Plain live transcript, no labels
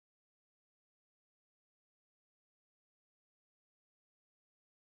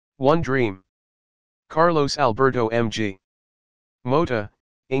One Dream. Carlos Alberto M.G. Mota,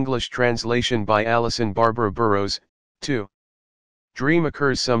 English translation by Alison Barbara Burrows. 2. Dream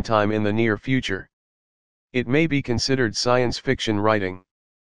occurs sometime in the near future. It may be considered science fiction writing.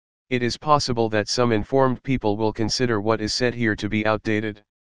 It is possible that some informed people will consider what is said here to be outdated.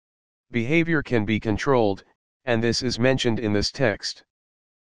 Behavior can be controlled, and this is mentioned in this text.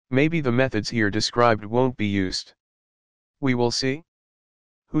 Maybe the methods here described won't be used. We will see.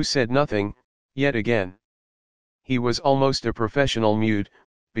 Who said nothing, yet again? He was almost a professional mute,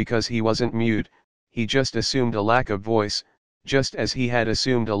 because he wasn't mute, he just assumed a lack of voice, just as he had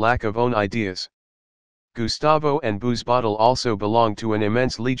assumed a lack of own ideas. Gustavo and Booze Bottle also belonged to an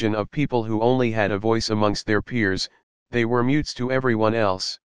immense legion of people who only had a voice amongst their peers, they were mutes to everyone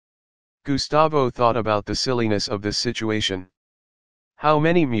else. Gustavo thought about the silliness of this situation. How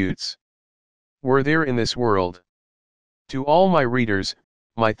many mutes were there in this world? To all my readers,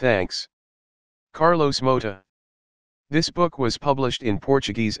 my thanks. Carlos Mota. This book was published in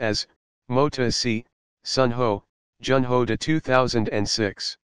Portuguese as Mota C. Sunho, Junho de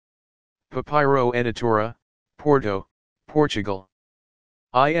 2006. Papiro Editora, Porto, Portugal.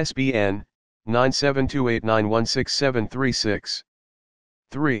 ISBN 97289167636.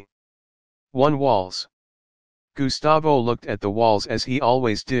 3. 1 Walls. Gustavo looked at the walls as he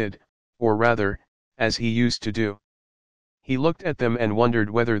always did, or rather, as he used to do. He looked at them and wondered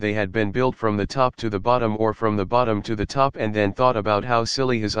whether they had been built from the top to the bottom or from the bottom to the top, and then thought about how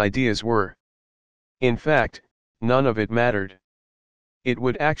silly his ideas were. In fact, none of it mattered. It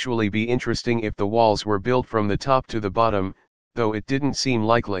would actually be interesting if the walls were built from the top to the bottom, though it didn't seem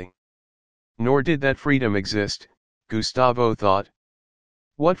likely. Nor did that freedom exist, Gustavo thought.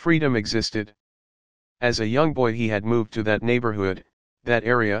 What freedom existed? As a young boy he had moved to that neighborhood, that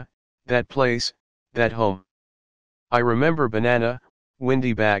area, that place, that home. I remember banana,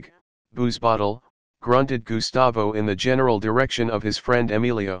 windy bag, booze bottle, grunted Gustavo in the general direction of his friend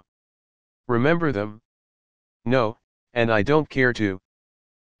Emilio. Remember them? No, and I don't care to.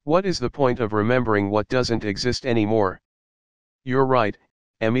 What is the point of remembering what doesn't exist anymore? You're right,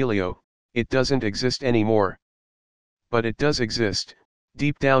 Emilio, it doesn't exist anymore. But it does exist,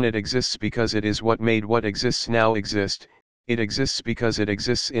 deep down it exists because it is what made what exists now exist, it exists because it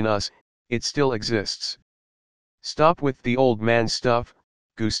exists in us, it still exists. Stop with the old man stuff,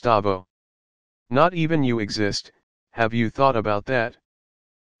 Gustavo. Not even you exist, have you thought about that?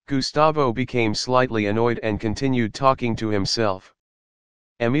 Gustavo became slightly annoyed and continued talking to himself.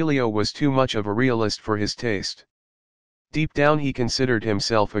 Emilio was too much of a realist for his taste. Deep down he considered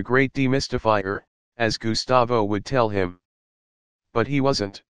himself a great demystifier, as Gustavo would tell him. But he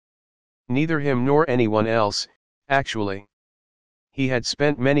wasn't. Neither him nor anyone else, actually. He had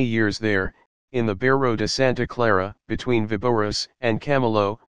spent many years there, in the Bairro de Santa Clara, between Vibouras and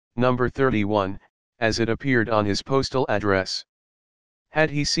Camelo, number 31, as it appeared on his postal address.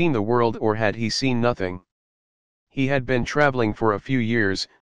 Had he seen the world or had he seen nothing? He had been traveling for a few years,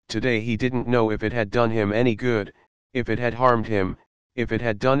 today he didn't know if it had done him any good, if it had harmed him, if it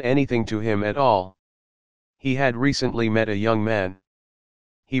had done anything to him at all. He had recently met a young man.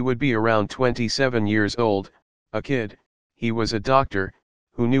 He would be around 27 years old, a kid, he was a doctor,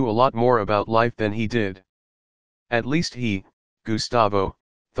 who knew a lot more about life than he did. At least he, Gustavo,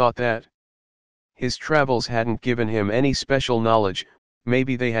 thought that. His travels hadn't given him any special knowledge,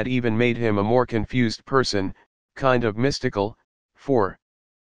 maybe they had even made him a more confused person, kind of mystical, for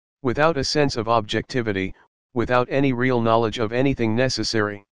without a sense of objectivity, without any real knowledge of anything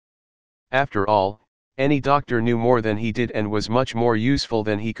necessary. After all, any doctor knew more than he did and was much more useful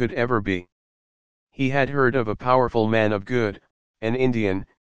than he could ever be. He had heard of a powerful man of good, an Indian,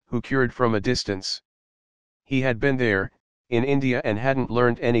 who cured from a distance. He had been there, in India, and hadn't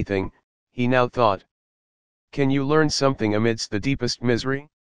learned anything, he now thought. Can you learn something amidst the deepest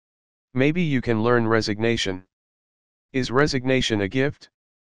misery? Maybe you can learn resignation. Is resignation a gift?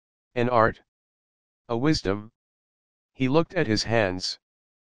 An art? A wisdom? He looked at his hands.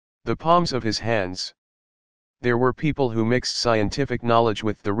 The palms of his hands. There were people who mixed scientific knowledge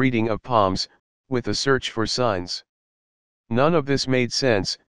with the reading of palms, with a search for signs. None of this made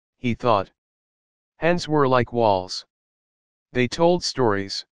sense, he thought. Hands were like walls. They told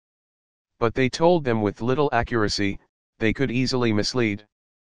stories. But they told them with little accuracy, they could easily mislead.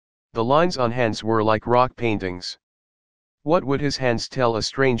 The lines on hands were like rock paintings. What would his hands tell a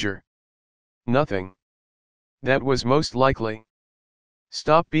stranger? Nothing. That was most likely.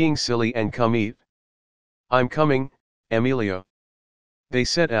 Stop being silly and come eat. I'm coming, Emilio. They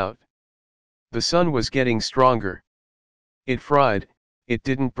set out. The sun was getting stronger. It fried, it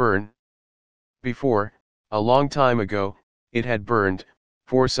didn't burn. Before, a long time ago, it had burned,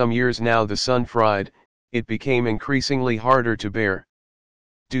 For some years now the sun fried, it became increasingly harder to bear.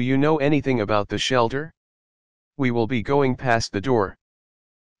 Do you know anything about the shelter? We will be going past the door.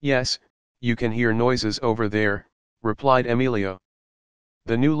 Yes, you can hear noises over there, replied Emilio.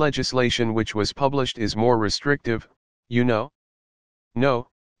 The new legislation which was published is more restrictive, you know? No,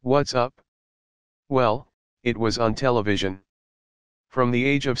 what's up? Well, it was on television. From the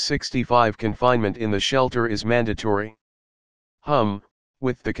age of 65 confinement in the shelter is mandatory.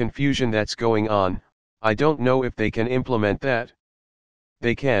 With the confusion that's going on, I don't know if they can implement that.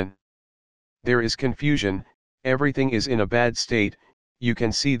 They can. There is confusion, everything is in a bad state, you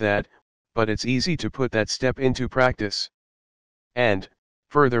can see that, but it's easy to put that step into practice. And,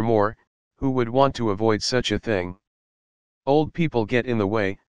 furthermore, who would want to avoid such a thing? Old people get in the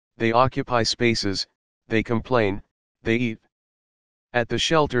way, they occupy spaces, they complain, they eat. At the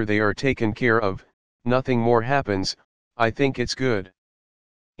shelter they are taken care of, nothing more happens, I think it's good.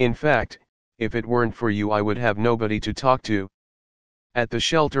 In fact, if it weren't for you I would have nobody to talk to. At the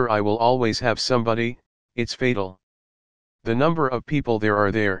shelter I will always have somebody, it's fatal. The number of people there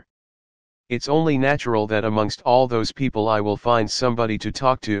are there. It's only natural that amongst all those people I will find somebody to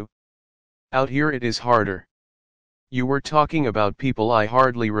talk to. Out here it is harder. You were talking about people I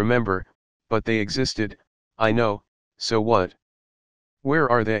hardly remember, but they existed, I know, so what? Where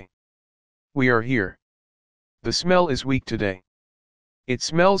are they? We are here. The smell is weak today. It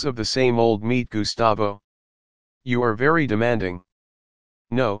smells of the same old meat, Gustavo. You are very demanding.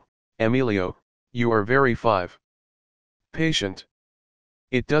 No, Emilio, you are very patient.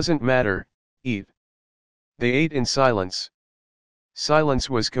 It doesn't matter, eat. They ate in silence. Silence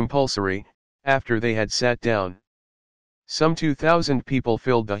was compulsory, after they had sat down. Some 2,000 people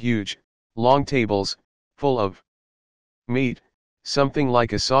filled the huge, long tables, full of meat, something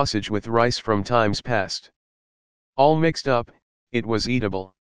like a sausage with rice from times past. All mixed up, it was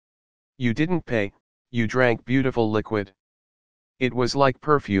eatable. You didn't pay, you drank beautiful liquid. It was like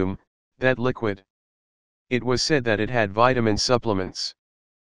perfume, that liquid. It was said that it had vitamin supplements.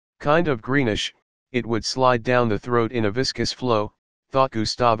 Kind of greenish, it would slide down the throat in a viscous flow, thought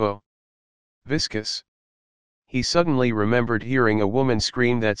Gustavo. Viscous. He suddenly remembered hearing a woman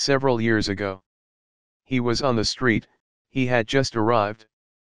scream that several years ago. He was on the street, he had just arrived.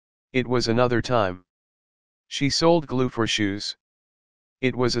 It was another time. She sold glue for shoes.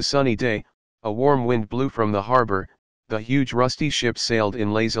 It was a sunny day, a warm wind blew from the harbor, the huge rusty ship sailed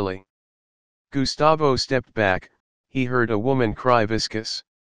in lazily. Gustavo stepped back, he heard a woman cry viscous.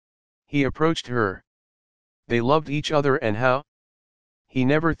 He approached her. They loved each other, and how? He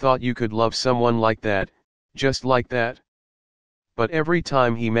never thought you could love someone like that, just like that. But every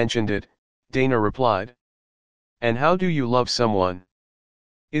time he mentioned it, Dana replied. And how do you love someone?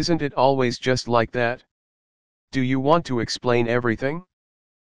 Isn't it always just like that? Do you want to explain everything?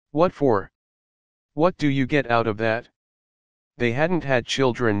 What for? What do you get out of that? They hadn't had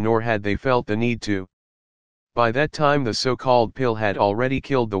children nor had they felt the need to. By that time the so-called pill had already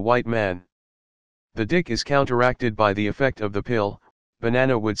killed the white man. The dick is counteracted by the effect of the pill,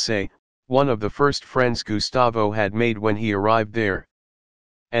 Banana would say, one of the first friends Gustavo had made when he arrived there.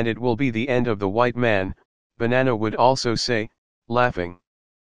 And it will be the end of the white man, Banana would also say, laughing.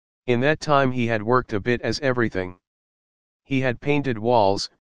 In that time he had worked a bit as everything. He had painted walls,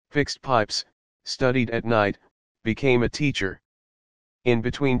 fixed pipes, studied at night, became a teacher. In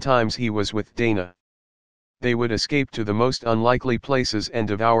between times he was with Dana. They would escape to the most unlikely places and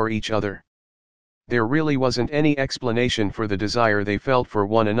devour each other. There really wasn't any explanation for the desire they felt for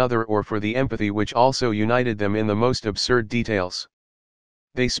one another or for the empathy which also united them in the most absurd details.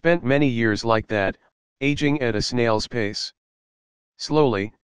 They spent many years like that, aging at a snail's pace.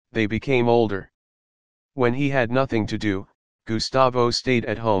 Slowly, they became older. When he had nothing to do, Gustavo stayed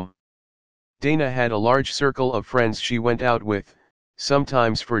at home. Dana had a large circle of friends she went out with,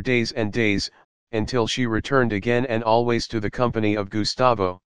 sometimes for days and days, until she returned again, and always to the company of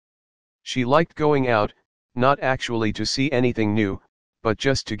Gustavo. She liked going out, not actually to see anything new, but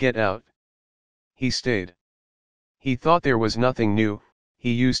just to get out. He stayed. He thought there was nothing new,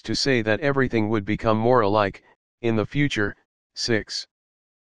 he used to say that everything would become more alike, in the future, 6.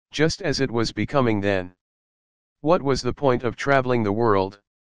 Just as it was becoming then. What was the point of traveling the world?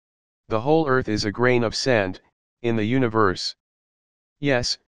 The whole earth is a grain of sand, in the universe.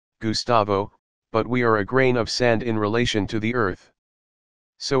 Yes, Gustavo, but we are a grain of sand in relation to the earth.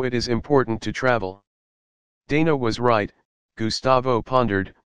 So it is important to travel. Dana was right, Gustavo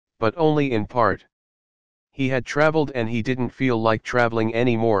pondered, but only in part. He had traveled and he didn't feel like traveling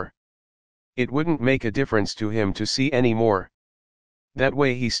anymore. It wouldn't make a difference to him to see any more. That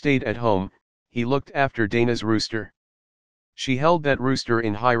way he stayed at home, he looked after Dana's rooster. She held that rooster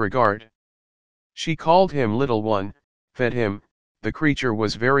in high regard. She called him little one, fed him, the creature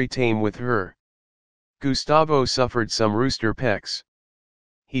was very tame with her. Gustavo suffered some rooster pecks.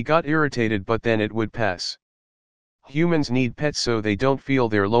 He got irritated, but then it would pass. Humans need pets so they don't feel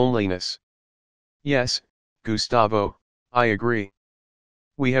their loneliness. Yes, Gustavo, I agree.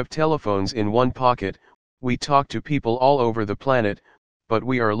 We have telephones in one pocket, we talk to people all over the planet, but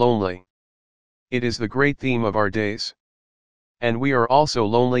we are lonely. It is the great theme of our days. And we are also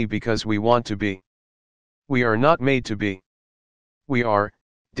lonely because we want to be. We are not made to be. We are,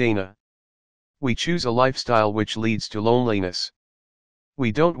 Dana. We choose a lifestyle which leads to loneliness.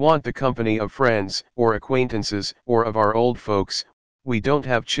 We don't want the company of friends, or acquaintances, or of our old folks, we don't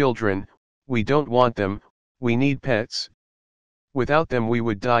have children, we don't want them, we need pets. Without them we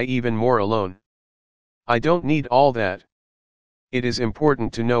would die even more alone. I don't need all that. It is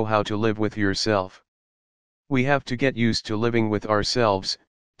important to know how to live with yourself. We have to get used to living with ourselves,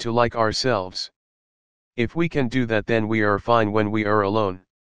 to like ourselves. If we can do that, then we are fine when we are alone.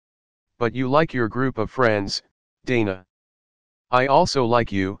 But you like your group of friends, Dana. I also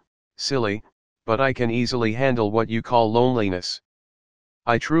like you, silly, but I can easily handle what you call loneliness.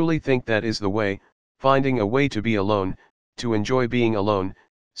 I truly think that is the way, finding a way to be alone, to enjoy being alone,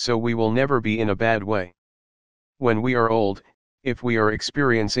 so we will never be in a bad way. When we are old, if we are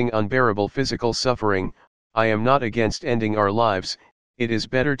experiencing unbearable physical suffering, I am not against ending our lives, it is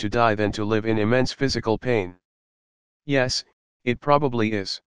better to die than to live in immense physical pain. Yes, it probably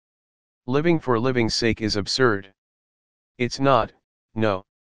is. Living for living's sake is absurd. It's not, no.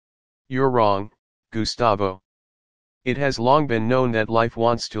 You're wrong, Gustavo. It has long been known that life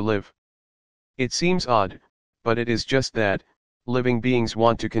wants to live. It seems odd, but it is just that, living beings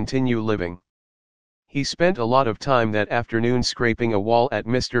want to continue living. He spent a lot of time that afternoon scraping a wall at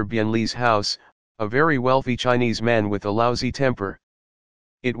Mr. Bienli's house, a very wealthy Chinese man with a lousy temper.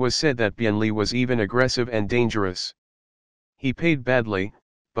 It was said that Bienli was even aggressive and dangerous. He paid badly,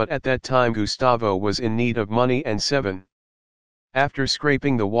 but at that time Gustavo was in need of money and seven. After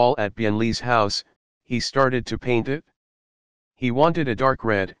scraping the wall at Bienli's house, he started to paint it. He wanted a dark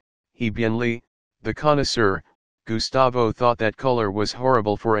red, Bienli, the connoisseur, Gustavo thought that color was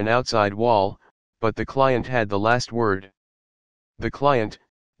horrible for an outside wall, but the client had the last word.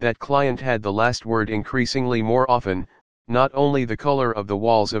 That client had the last word increasingly more often, not only the color of the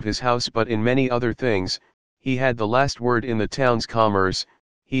walls of his house but in many other things, he had the last word in the town's commerce,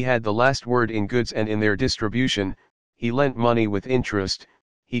 he had the last word in goods and in their distribution, he lent money with interest,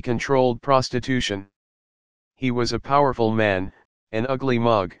 he controlled prostitution. He was a powerful man, an ugly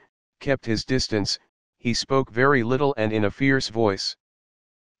mug, kept his distance, he spoke very little and in a fierce voice.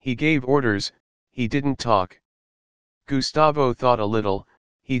 He gave orders, he didn't talk. Gustavo thought a little,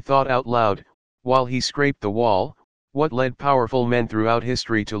 he thought out loud, while he scraped the wall, what led powerful men throughout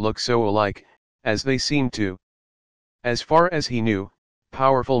history to look so alike, as they seemed to. As far as he knew,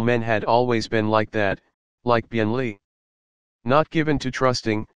 powerful men had always been like that, like Bienli. Not given to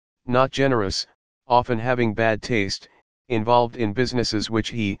trusting, not generous, often having bad taste, involved in businesses which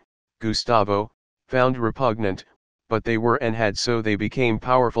he, Gustavo, found repugnant, but they were and had, so they became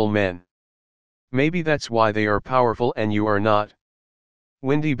powerful men. Maybe that's why they are powerful and you are not.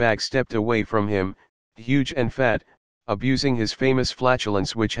 Windybag stepped away from him, huge and fat, abusing his famous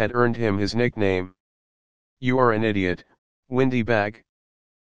flatulence which had earned him his nickname. You are an idiot, Windybag.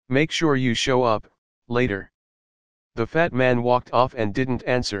 Make sure you show up, later. The fat man walked off and didn't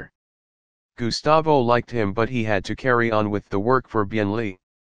answer. Gustavo liked him, but he had to carry on with the work for Bienli.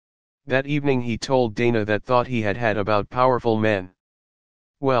 That evening he told Dana that thought he had had about powerful men.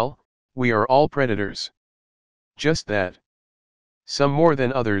 Well, we are all predators. Just that. Some more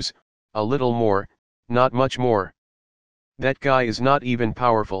than others, a little more, not much more. That guy is not even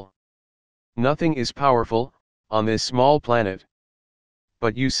powerful. Nothing is powerful, on this small planet.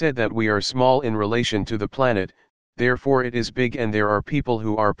 But you said that we are small in relation to the planet, therefore it is big and there are people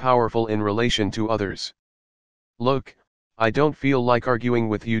who are powerful in relation to others. Look, I don't feel like arguing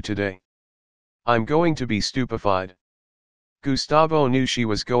with you today. I'm going to be stupefied. Gustavo knew she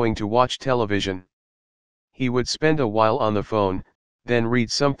was going to watch television. He would spend a while on the phone, then read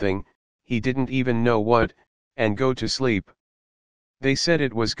something, he didn't even know what, and go to sleep. They said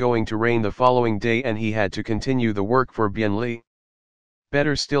it was going to rain the following day and he had to continue the work for Bienli.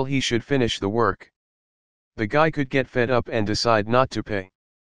 Better still, he should finish the work. The guy could get fed up and decide not to pay.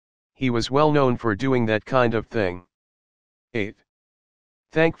 He was well known for doing that kind of thing. 8.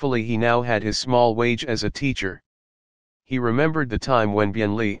 Thankfully he now had his small wage as a teacher. He remembered the time when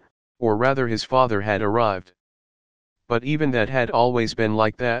Bienli, or rather his father, had arrived. But even that had always been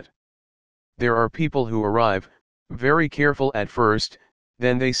like that. There are people who arrive, Very careful at first,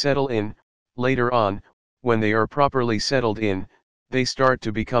 then they settle in. Later on, when they are properly settled in, they start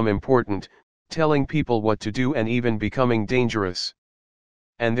to become important, telling people what to do and even becoming dangerous.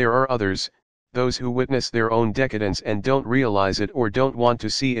 And there are others, those who witness their own decadence and don't realize it or don't want to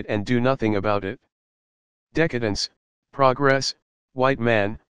see it and do nothing about it. Decadence, progress, white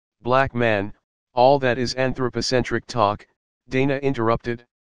man, black man, all that is anthropocentric talk, Dana interrupted.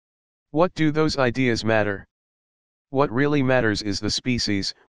 What do those ideas matter? What really matters is the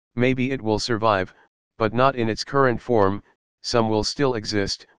species. Maybe it will survive, but not in its current form. Some will still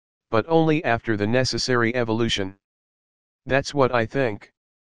exist, but only after the necessary evolution. That's what I think.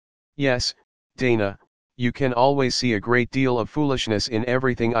 Yes, Dana, you can always see a great deal of foolishness in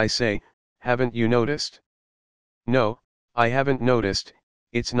everything I say, haven't you noticed? No, I haven't noticed,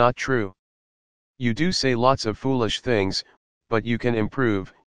 it's not true. You do say lots of foolish things, but you can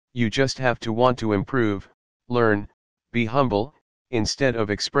improve, you just have to want to improve, learn, be humble, instead of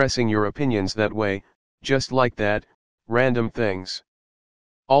expressing your opinions that way, just like that, random things.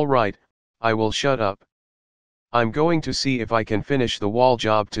 All right, I will shut up. I'm going to see if I can finish the wall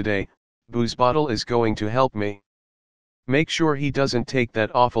job today. Booze Bottle is going to help me. Make sure he doesn't take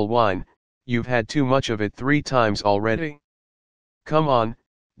that awful wine, you've had too much of it 3 times already. Come on,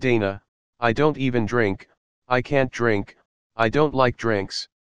 Dana, I don't even drink, I can't drink, I don't like drinks.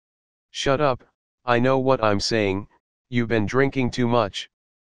 Shut up, I know what I'm saying, you've been drinking too much.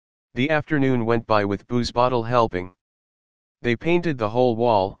 The afternoon went by with Booze Bottle helping. They painted the whole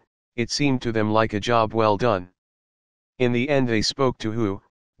wall, it seemed to them like a job well done. In the end they spoke to Hu,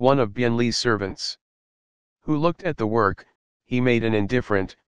 one of Bienli's servants. Hu looked at the work, he made an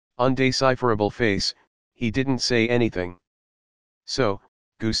indifferent, undecipherable face, he didn't say anything. So,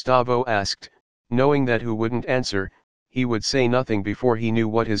 Gustavo asked, knowing that Hu wouldn't answer, he would say nothing before he knew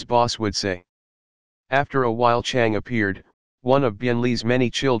what his boss would say. After a while Chang appeared, one of Bienli's many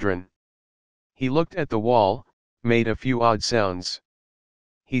children. He looked at the wall, made a few odd sounds.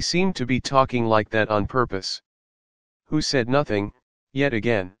 He seemed to be talking like that on purpose. Hu said nothing, yet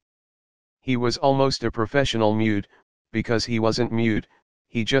again. He was almost a professional mute, because he wasn't mute,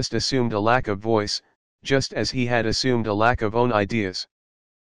 he just assumed a lack of voice, just as he had assumed a lack of own ideas.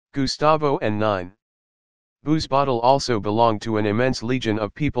 Gustavo and 9. Booze Bottle also belonged to an immense legion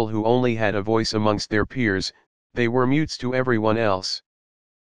of people who only had a voice amongst their peers, they were mutes to everyone else.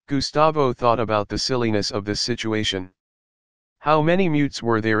 Gustavo thought about the silliness of this situation. How many mutes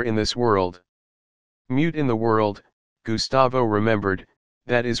were there in this world? Mute in the world, Gustavo remembered,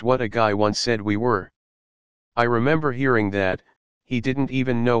 that is what a guy once said we were. I remember hearing that, he didn't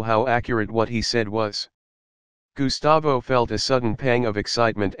even know how accurate what he said was. Gustavo felt a sudden pang of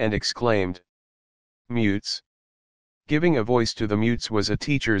excitement and exclaimed. Mutes? Giving a voice to the mutes was a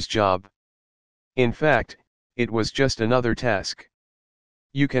teacher's job. In fact, it was just another task.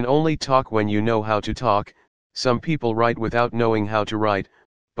 You can only talk when you know how to talk, some people write without knowing how to write,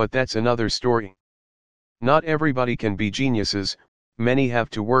 but that's another story. Not everybody can be geniuses, many have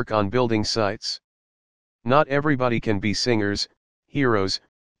to work on building sites. Not everybody can be singers, heroes,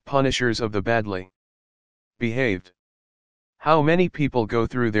 punishers of the badly behaved. How many people go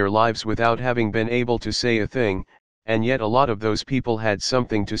through their lives without having been able to say a thing, and yet a lot of those people had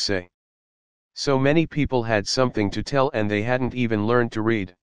something to say. So many people had something to tell and they hadn't even learned to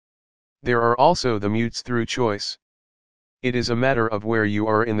read. There are also the mutes through choice. It is a matter of where you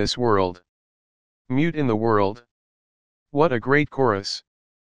are in this world. Mute in the world. What a great chorus.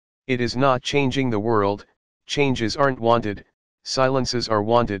 It is not changing the world, changes aren't wanted, silences are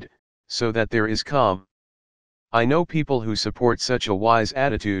wanted, so that there is calm. I know people who support such a wise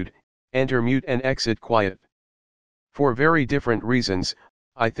attitude, enter mute and exit quiet. For very different reasons,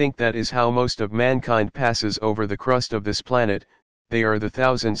 I think that is how most of mankind passes over the crust of this planet, they are the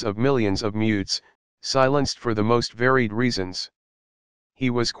thousands of millions of mutes, silenced for the most varied reasons. He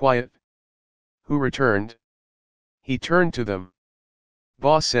was quiet. Who returned? He turned to them.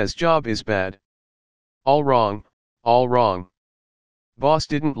 Boss says job is bad. All wrong, all wrong. Boss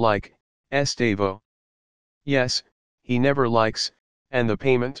didn't like, Estavo. Yes, he never likes, and the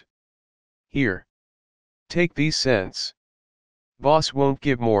payment? Here. Take these cents. Boss won't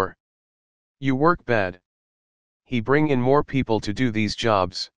give more. You work bad. He bring in more people to do these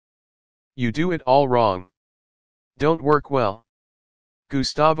jobs. You do it all wrong. Don't work well.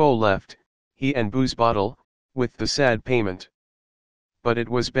 Gustavo left, he and Booze Bottle, with the sad payment. But it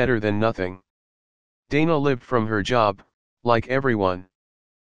was better than nothing. Dana lived from her job, like everyone.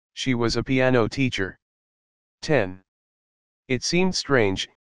 She was a piano teacher. 10. It seemed strange,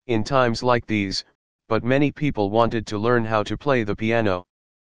 in times like these, but many people wanted to learn how to play the piano.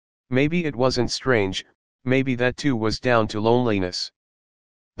 Maybe it wasn't strange, maybe that too was down to loneliness.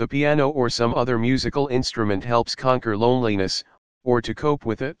 The piano or some other musical instrument helps conquer loneliness, or to cope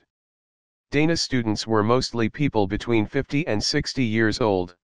with it. Dana's students were mostly people between 50 and 60 years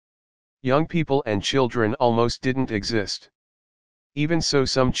old. Young people and children almost didn't exist. Even so,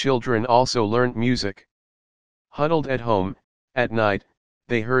 some children also learnt music. Huddled at home, at night,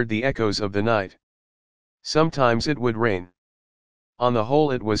 they heard the echoes of the night. Sometimes it would rain. On the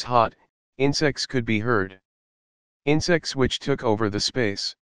whole it was hot, insects could be heard. Insects which took over the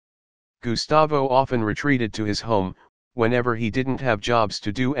space. Gustavo often retreated to his home, whenever he didn't have jobs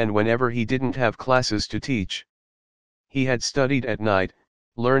to do and whenever he didn't have classes to teach. He had studied at night,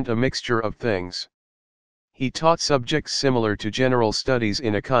 learned a mixture of things. He taught subjects similar to general studies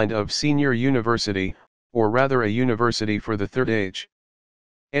in a kind of senior university, or rather a university for the third age.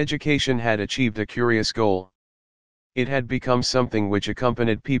 Education had achieved a curious goal. It had become something which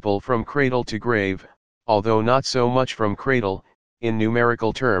accompanied people from cradle to grave, although not so much from cradle, in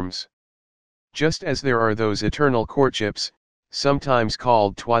numerical terms. Just as there are those eternal courtships, sometimes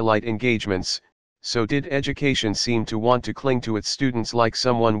called twilight engagements, so did education seem to want to cling to its students like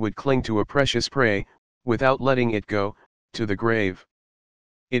someone would cling to a precious prey, without letting it go, to the grave.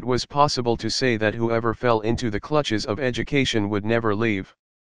 It was possible to say that whoever fell into the clutches of education would never leave.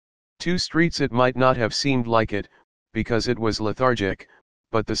 2 streets it might not have seemed like it, because it was lethargic,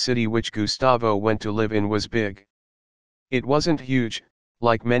 but the city which Gustavo went to live in was big. It wasn't huge,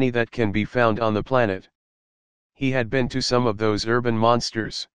 like many that can be found on the planet. He had been to some of those urban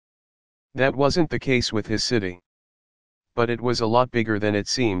monsters. That wasn't the case with his city. But it was a lot bigger than it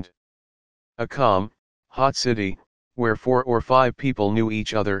seemed. A calm, hot city, where 4 or 5 people knew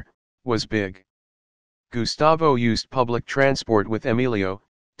each other, was big. Gustavo used public transport with Emilio,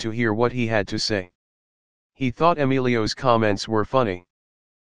 to hear what he had to say. He thought Emilio's comments were funny.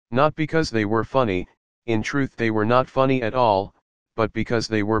 Not because they were funny, in truth they were not funny at all, but because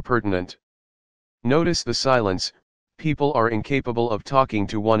they were pertinent. Notice the silence, people are incapable of talking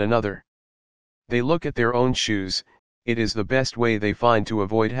to one another. They look at their own shoes, it is the best way they find to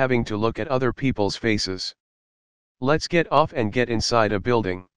avoid having to look at other people's faces. Let's get off and get inside a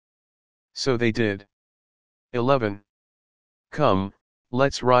building. So they did. 11. Come,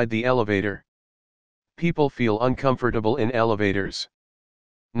 let's ride the elevator. People feel uncomfortable in elevators.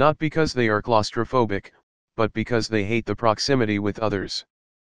 Not because they are claustrophobic, but because they hate the proximity with others.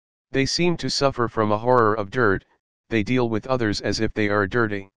 They seem to suffer from a horror of dirt, they deal with others as if they are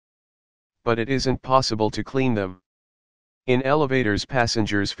dirty. But it isn't possible to clean them. In elevators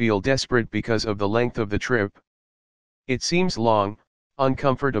passengers feel desperate because of the length of the trip. It seems long,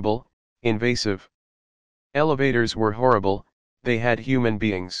 uncomfortable, invasive. Elevators were horrible, they had human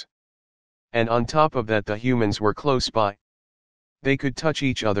beings. And on top of that the humans were close by. They could touch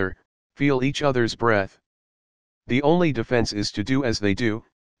each other, feel each other's breath. The only defense is to do as they do,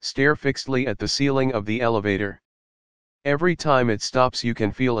 stare fixedly at the ceiling of the elevator. Every time it stops you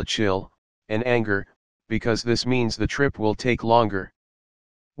can feel a chill, an anger, because this means the trip will take longer.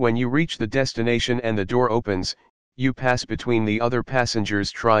 When you reach the destination and the door opens, you pass between the other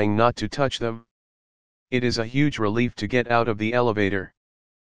passengers trying not to touch them. It is a huge relief to get out of the elevator.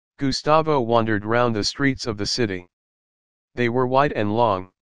 Gustavo wandered round the streets of the city. They were wide and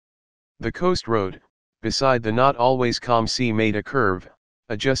long. The coast road, beside the not always calm sea, made a curve,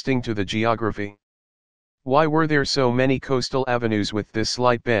 adjusting to the geography. Why were there so many coastal avenues with this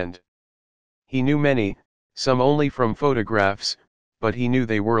slight bend? He knew many, some only from photographs, but he knew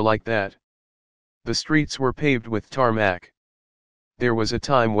they were like that. The streets were paved with tarmac. There was a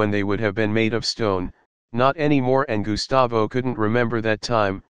time when they would have been made of stone, not anymore, and Gustavo couldn't remember that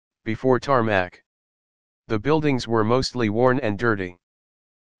time, before tarmac. The buildings were mostly worn and dirty.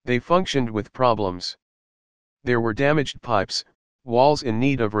 They functioned with problems. There were damaged pipes, walls in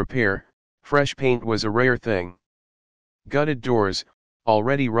need of repair, fresh paint was a rare thing. Gutted doors,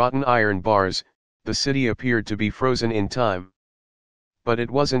 already rotten iron bars, the city appeared to be frozen in time. But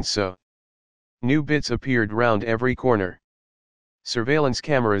it wasn't so. New bits appeared round every corner. Surveillance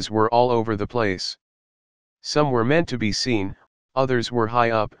cameras were all over the place. Some were meant to be seen, others were high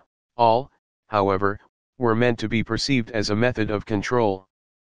up, all, however, were meant to be perceived as a method of control.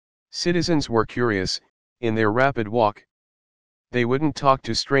 Citizens were curious, in their rapid walk. They wouldn't talk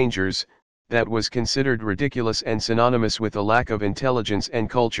to strangers, that was considered ridiculous and synonymous with a lack of intelligence and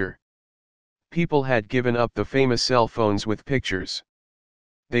culture. People had given up the famous cell phones with pictures.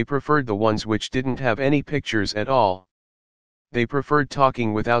 They preferred the ones which didn't have any pictures at all. They preferred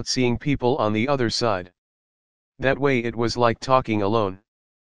talking without seeing people on the other side. That way it was like talking alone.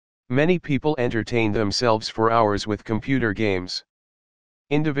 Many people entertained themselves for hours with computer games.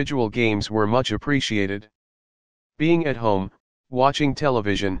 Individual games were much appreciated. Being at home, watching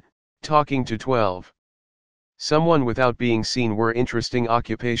television, talking to 12. Someone without being seen were interesting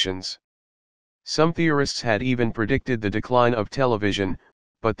occupations. Some theorists had even predicted the decline of television,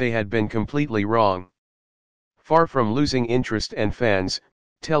 but they had been completely wrong. Far from losing interest and fans,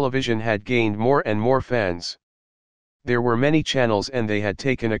 television had gained more and more fans. There were many channels and they had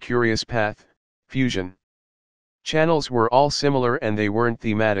taken a curious path, fusion. Channels were all similar and they weren't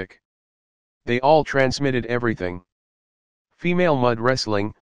thematic. They all transmitted everything. Female mud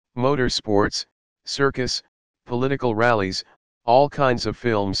wrestling, motorsports, circus, political rallies, all kinds of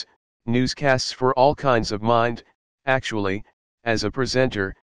films, newscasts for all kinds of mind. Actually, as a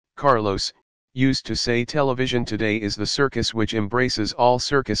presenter, Carlos used to say television today is the circus which embraces all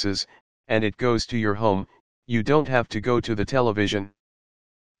circuses, and it goes to your home, you don't have to go to the television.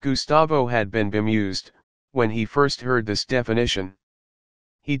 Gustavo had been bemused when he first heard this definition.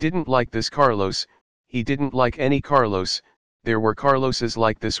 He didn't like this Carlos, he didn't like any Carlos. There were Carloses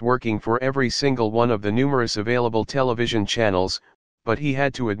like this working for every single one of the numerous available television channels, but he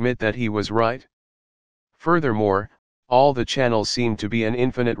had to admit that he was right. Furthermore, all the channels seemed to be an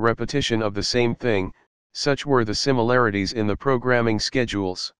infinite repetition of the same thing, such were the similarities in the programming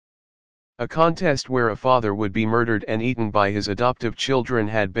schedules. A contest where a father would be murdered and eaten by his adoptive children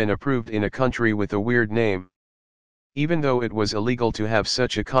had been approved in a country with a weird name. Even though it was illegal to have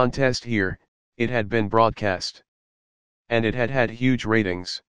such a contest here, it had been broadcast. And it had had huge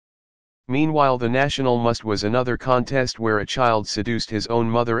ratings. Meanwhile, the National Must was another contest where a child seduced his own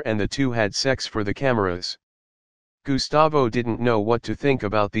mother and the two had sex for the cameras. Gustavo didn't know what to think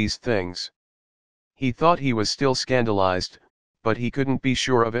about these things. He thought he was still scandalized, but he couldn't be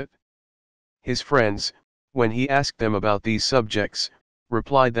sure of it. His friends, when he asked them about these subjects,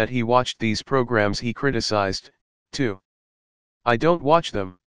 replied that he watched these programs he criticized, too. I don't watch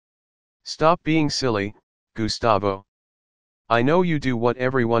them. Stop being silly, Gustavo. I know you do what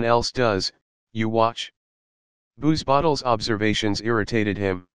everyone else does, you watch. Boozebottle's observations irritated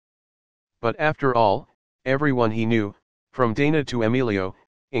him. But after all, everyone he knew, from Dana to Emilio,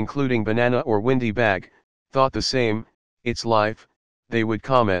 including Banana or Windy Bag, thought the same. It's life, they would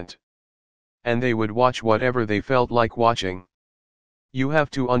comment. And they would watch whatever they felt like watching. You have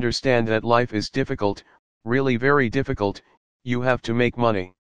to understand that life is difficult, really very difficult, you have to make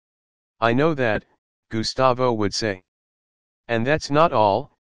money. I know that, Gustavo would say. And that's not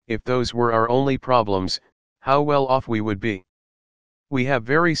all. If those were our only problems, how well off we would be. We have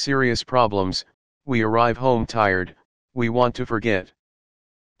very serious problems, we arrive home tired, we want to forget.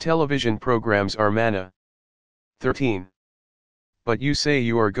 Television programs are manna. 13. But you say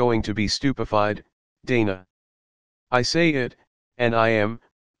you are going to be stupefied, Dana. I say it, and I am,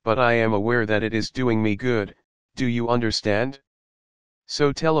 but I am aware that it is doing me good, do you understand?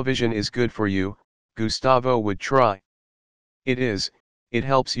 So television is good for you, Gustavo would try. It is, it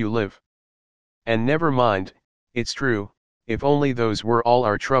helps you live. And never mind, it's true, if only those were all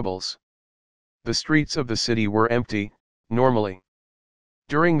our troubles. The streets of the city were empty, normally.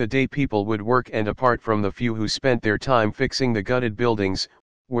 During the day people would work and apart from the few who spent their time fixing the gutted buildings,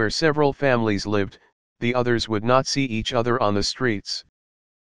 where several families lived, the others would not see each other on the streets.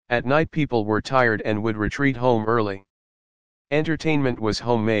 At night people were tired and would retreat home early. Entertainment was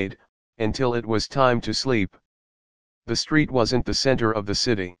homemade, until it was time to sleep. The street wasn't the center of the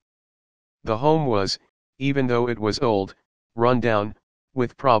city. The home was, even though it was old, run down,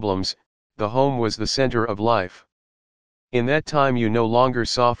 with problems, the home was the center of life. In that time you no longer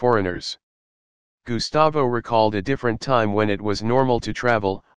saw foreigners. Gustavo recalled a different time when it was normal to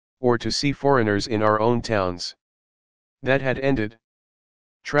travel, or to see foreigners in our own towns. That had ended.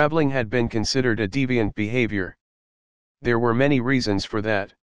 Traveling had been considered a deviant behavior. There were many reasons for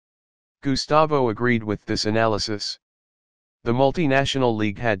that. Gustavo agreed with this analysis. The multinational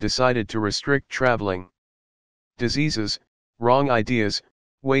league had decided to restrict traveling. Diseases, wrong ideas,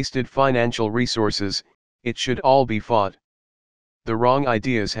 wasted financial resources, it should all be fought. The wrong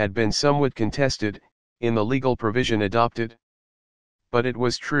ideas had been somewhat contested, in the legal provision adopted. But it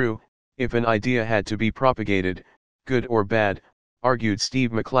was true, if an idea had to be propagated, good or bad, argued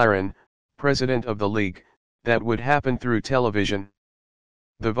Steve McLaren, president of the league, that would happen through television.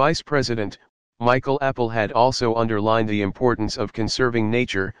 The vice president, Michael Apple, had also underlined the importance of conserving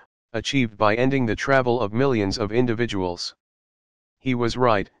nature, achieved by ending the travel of millions of individuals. He was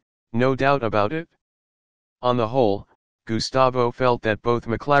right, no doubt about it. On the whole, Gustavo felt that both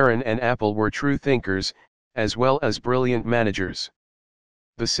McLaren and Apple were true thinkers, as well as brilliant managers.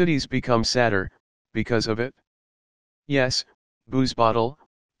 The cities become sadder, because of it. Yes, Boozebottle,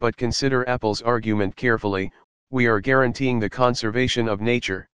 but consider Apple's argument carefully. we are guaranteeing the conservation of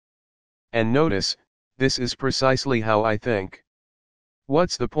nature. And notice, this is precisely how I think.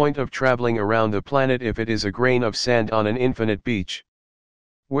 What's the point of traveling around the planet if it is a grain of sand on an infinite beach?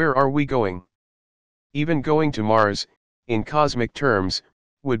 Where are we going? Even going to Mars, in cosmic terms,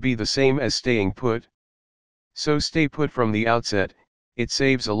 would be the same as staying put. So stay put from the outset, it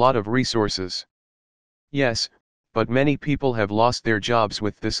saves a lot of resources. Yes, but many people have lost their jobs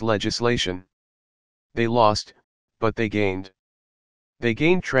with this legislation. They lost, but they gained. They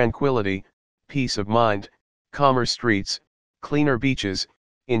gained tranquility, peace of mind, calmer streets, cleaner beaches,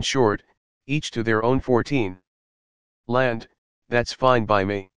 in short, each to their own 14. Land, that's fine by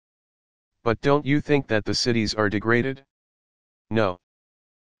me. But don't you think that the cities are degraded? No.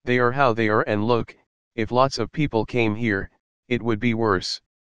 They are how they are, and look, if lots of people came here, it would be worse.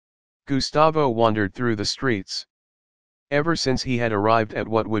 Gustavo wandered through the streets. Ever since he had arrived at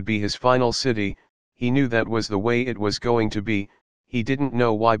what would be his final city, he knew that was the way it was going to be. He didn't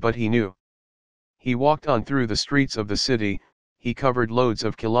know why, but he knew. He walked on through the streets of the city, he covered loads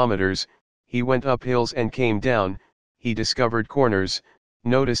of kilometers, he went up hills and came down, he discovered corners,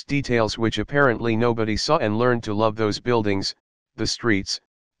 noticed details which apparently nobody saw, and learned to love those buildings, the streets,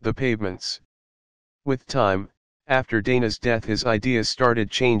 the pavements. With time, after Dana's death, his ideas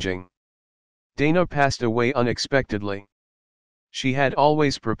started changing. Dana passed away unexpectedly. She had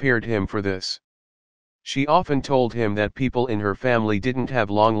always prepared him for this. She often told him that people in her family didn't have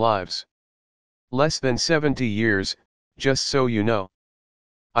long lives. Less than 70 years, just so you know.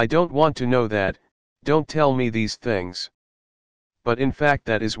 I don't want to know that, don't tell me these things. But in fact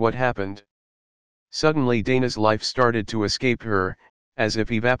that is what happened. Suddenly Dana's life started to escape her, as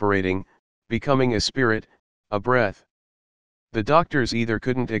if evaporating, becoming a spirit, a breath. The doctors either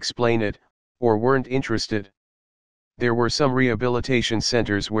couldn't explain it, or weren't interested. There were some rehabilitation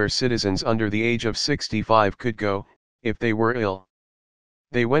centers where citizens under the age of 65 could go, if they were ill.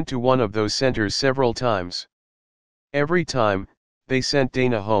 They went to one of those centers several times. Every time, they sent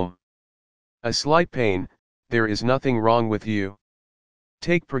Dana home. A slight pain, there is nothing wrong with you.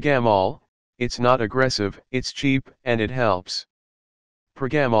 Take Pergamol, it's not aggressive, it's cheap, and it helps.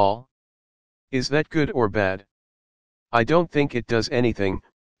 Pergamol? Is that good or bad? I don't think it does anything,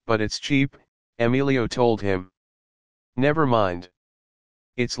 but it's cheap, Emilio told him. Never mind.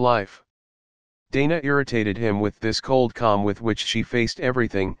 It's life. Dana irritated him with this cold calm with which she faced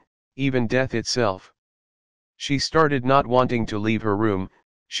everything, even death itself. She started not wanting to leave her room,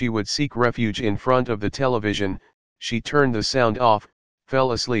 she would seek refuge in front of the television, she turned the sound off,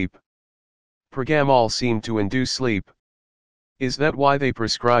 fell asleep. Pergamol seemed to induce sleep. Is that why they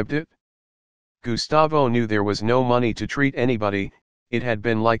prescribed it? Gustavo knew there was no money to treat anybody, it had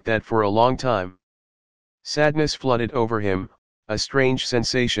been like that for a long time. Sadness flooded over him, a strange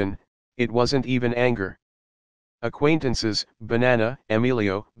sensation, it wasn't even anger. Acquaintances, Banana,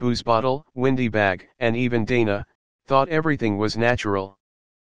 Emilio, Booze Bottle, Windy Bag, and even Dana, thought everything was natural.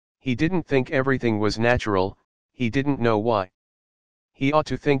 He didn't think everything was natural, he didn't know why. He ought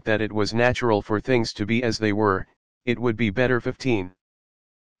to think that it was natural for things to be as they were, it would be better 15.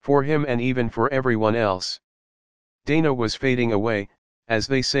 For him and even for everyone else. Dana was fading away, as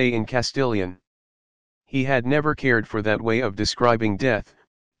they say in Castilian. He had never cared for that way of describing death,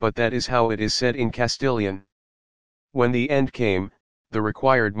 but that is how it is said in Castilian. When the end came, the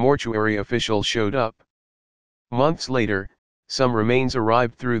required mortuary official showed up. Months later, some remains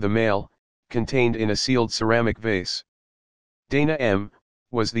arrived through the mail, contained in a sealed ceramic vase. Dana M.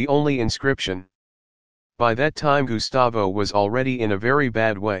 was the only inscription. By that time Gustavo was already in a very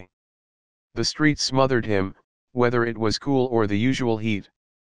bad way. The streets smothered him, whether it was cool or the usual heat.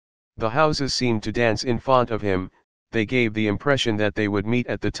 The houses seemed to dance in front of him, they gave the impression that they would meet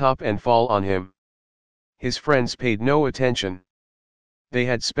at the top and fall on him. His friends paid no attention. They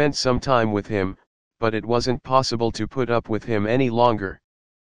had spent some time with him, but it wasn't possible to put up with him any longer.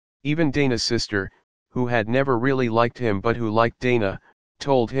 Even Dana's sister, who had never really liked him but who liked Dana,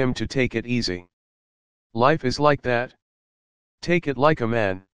 told him to take it easy. Life is like that. Take it like a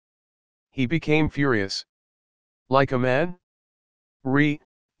man. He became furious. Like a man?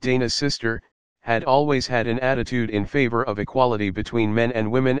 Dana's sister, had always had an attitude in favor of equality between men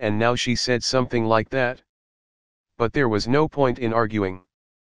and women, and now she said something like that. But there was no point in arguing.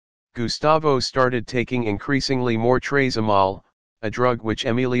 Gustavo started taking increasingly more trazamol, a drug which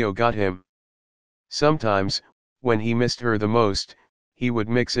Emilio got him. Sometimes, when he missed her the most, he would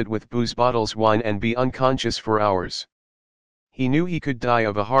mix it with Booze Bottle's wine and be unconscious for hours. He knew he could die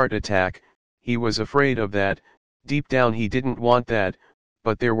of a heart attack, he was afraid of that, deep down he didn't want that,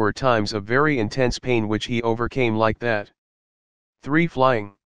 but there were times of very intense pain which he overcame like that. 3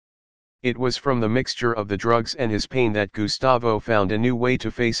 Flying. It was from the mixture of the drugs and his pain that Gustavo found a new way to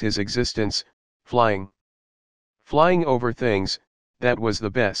face his existence, flying. Flying over things, that was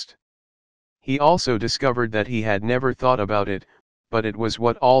the best. He also discovered that he had never thought about it, but it was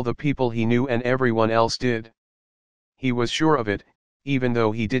what all the people he knew and everyone else did. He was sure of it, even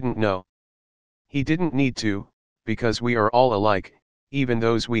though he didn't know. He didn't need to, because we are all alike, even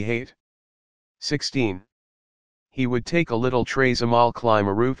those we hate. 16. He would take a little Trazamal, climb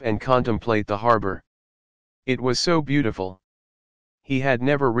a roof and contemplate the harbor. It was so beautiful. He had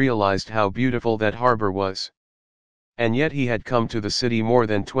never realized how beautiful that harbor was. And yet he had come to the city more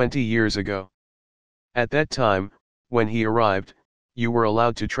than 20 years ago. At that time, when he arrived, you were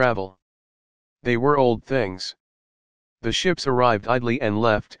allowed to travel. They were old things. The ships arrived idly and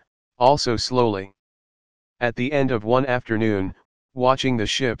left, also slowly. At the end of one afternoon, watching the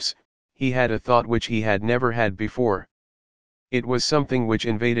ships, he had a thought which he had never had before. It was something which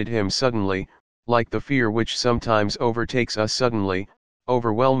invaded him suddenly, like the fear which sometimes overtakes us suddenly,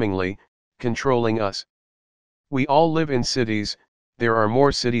 overwhelmingly, controlling us. We all live in cities, there are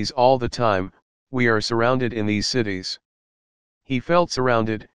more cities all the time, we are surrounded in these cities. He felt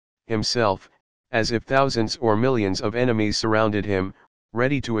surrounded, himself, as if thousands or millions of enemies surrounded him,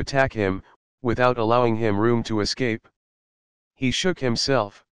 ready to attack him, without allowing him room to escape. He shook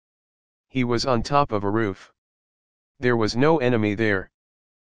himself. He was on top of a roof. There was no enemy there.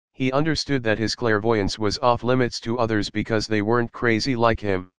 He understood that his clairvoyance was off limits to others because they weren't crazy like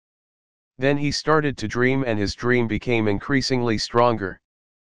him. Then he started to dream and his dream became increasingly stronger.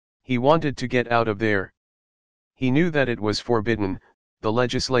 He wanted to get out of there. He knew that it was forbidden, the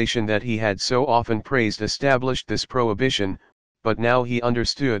legislation that he had so often praised established this prohibition, but now he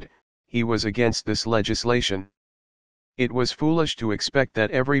understood, he was against this legislation. It was foolish to expect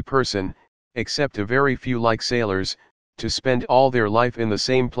that every person, except a very few like sailors, to spend all their life in the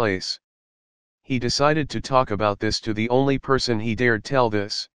same place. He decided to talk about this to the only person he dared tell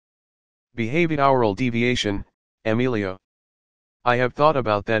this. Behavioral deviation, Emilio. I have thought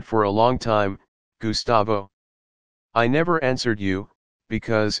about that for a long time, Gustavo. I never answered you,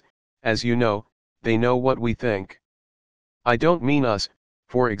 because, as you know, they know what we think. I don't mean us,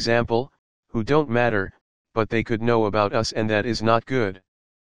 for example, who don't matter, but they could know about us and that is not good.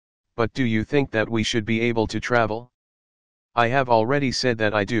 But do you think that we should be able to travel? I have already said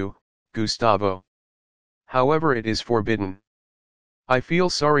that I do, Gustavo. However, it is forbidden. I feel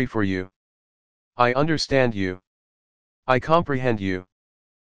sorry for you. I understand you. I comprehend you.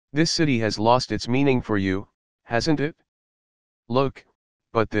 This city has lost its meaning for you, hasn't it? Look,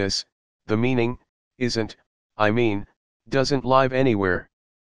 but this, the meaning, isn't, I mean, doesn't live anywhere.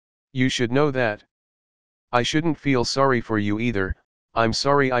 You should know that. I shouldn't feel sorry for you either, I'm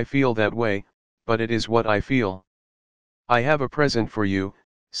sorry I feel that way, but it is what I feel. I have a present for you,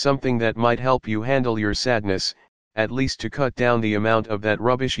 something that might help you handle your sadness, at least to cut down the amount of that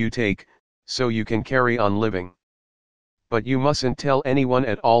rubbish you take, so you can carry on living. But you mustn't tell anyone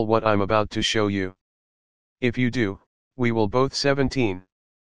at all what I'm about to show you. If you do, we will both 17.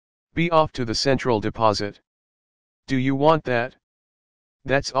 Be off to the central deposit. Do you want that?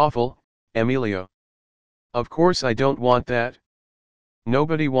 That's awful, Emilio. Of course I don't want that.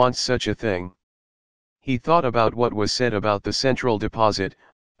 Nobody wants such a thing. He thought about what was said about the central deposit,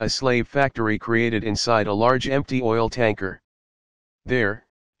 a slave factory created inside a large empty oil tanker. There,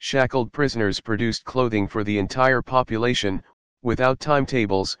 shackled prisoners produced clothing for the entire population, without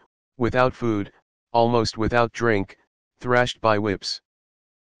timetables, without food, almost without drink, thrashed by whips.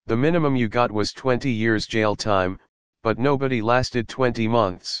 The minimum you got was 20 years jail time, but nobody lasted 20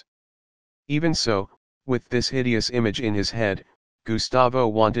 months. Even so, with this hideous image in his head, Gustavo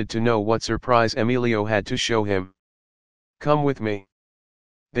wanted to know what surprise Emilio had to show him. Come with me.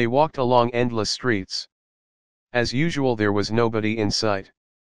 They walked along endless streets. As usual, there was nobody in sight.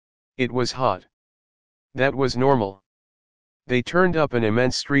 It was hot. That was normal. They turned up an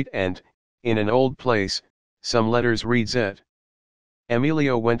immense street and, in an old place, some letters read Z.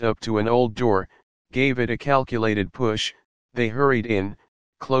 Emilio went up to an old door, gave it a calculated push, they hurried in,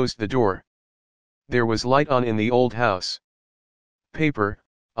 closed the door. There was light on in the old house. Paper,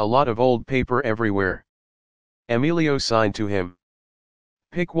 a lot of old paper everywhere. Emilio signed to him.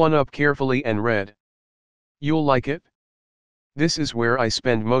 Pick one up carefully and read. You'll like it. This is where I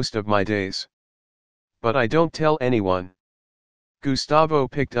spend most of my days. But I don't tell anyone. Gustavo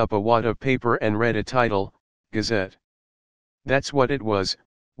picked up a wad of paper and read a title, Gazette. That's what it was,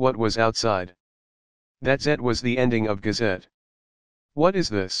 what was outside. That Z was the ending of Gazette. What is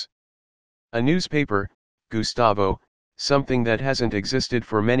this? A newspaper, Gustavo, something that hasn't existed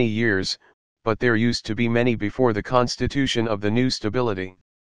for many years, but there used to be many before the constitution of the new stability.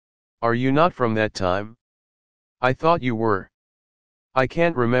 Are you not from that time? I thought you were. I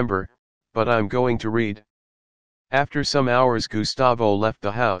can't remember, but I'm going to read. After some hours Gustavo left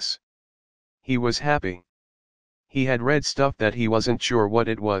the house. He was happy. He had read stuff that he wasn't sure what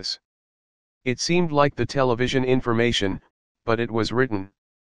it was. It seemed like the television information, but it was written.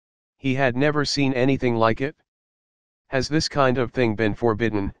 He had never seen anything like it. Has this kind of thing been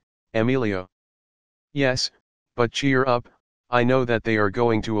forbidden, Emilio? Yes, but cheer up, I know that they are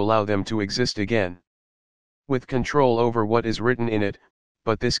going to allow them to exist again. With control over what is written in it,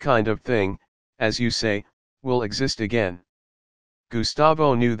 but this kind of thing, as you say, will exist again.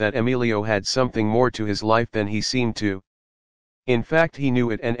 Gustavo knew that Emilio had something more to his life than he seemed to. In fact he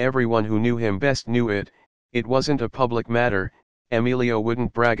knew it and everyone who knew him best knew it. It wasn't a public matter, Emilio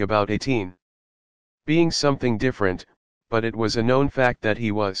wouldn't brag about 18. Being something different, but it was a known fact that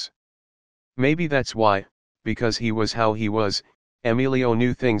he was. Maybe that's why, because he was how he was, Emilio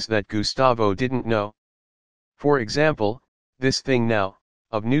knew things that Gustavo didn't know. For example, this thing now,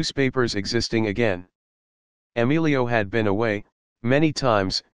 of newspapers existing again. Emilio had been away, many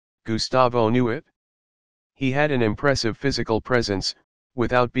times, Gustavo knew it. He had an impressive physical presence,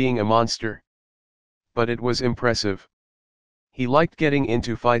 without being a monster. But it was impressive. He liked getting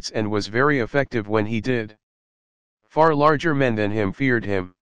into fights and was very effective when he did. Far larger men than him feared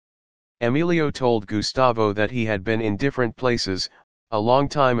him. Emilio told Gustavo that he had been in different places, a long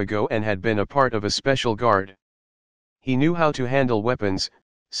time ago and had been a part of a special guard. He knew how to handle weapons,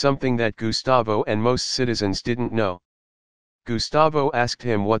 something that Gustavo and most citizens didn't know. Gustavo asked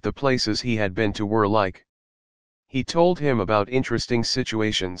him what the places he had been to were like. He told him about interesting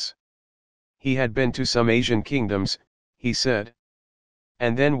situations. He had been to some Asian kingdoms, he said.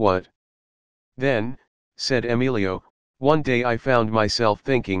 And then what? Then, said Emilio, one day I found myself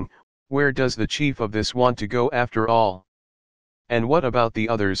thinking, where does the chief of this want to go after all? And what about the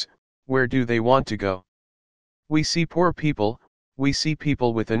others, where do they want to go? We see poor people, we see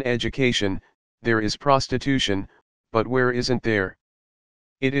people with an education, there is prostitution, but where isn't there?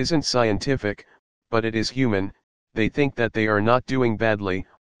 It isn't scientific, but it is human, they think that they are not doing badly,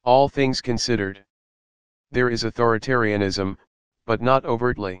 all things considered. There is authoritarianism, but not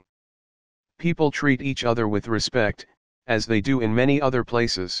overtly. People treat each other with respect, as they do in many other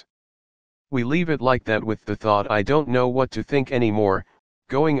places. We leave it like that with the thought I don't know what to think anymore,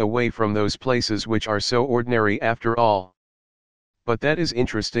 going away from those places which are so ordinary after all. But that is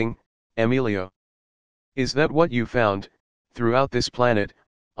interesting, Emilio. Is that what you found, throughout this planet,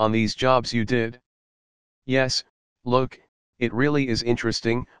 on these jobs you did? Yes, look, it really is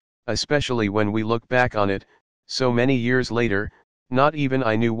interesting, especially when we look back on it, so many years later, not even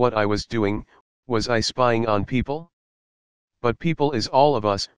I knew what I was doing, was I spying on people? But people is all of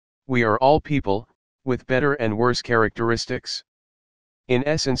us, we are all people, with better and worse characteristics. In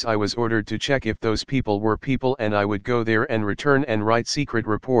essence I was ordered to check if those people were people and I would go there and return and write secret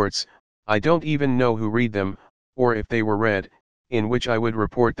reports, I don't even know who read them, or if they were read, in which I would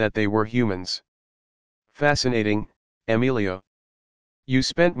report that they were humans. Fascinating, Emilio. You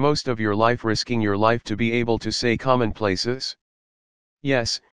spent most of your life risking your life to be able to say commonplaces?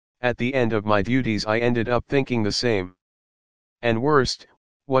 Yes, at the end of my duties I ended up thinking the same. And worst,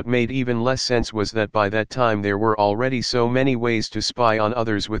 what made even less sense was that by that time there were already so many ways to spy on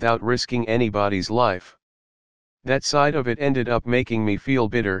others without risking anybody's life. That side of it ended up making me feel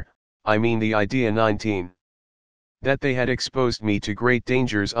bitter, I mean the idea 19. That they had exposed me to great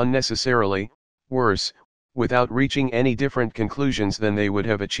dangers unnecessarily, worse, without reaching any different conclusions than they would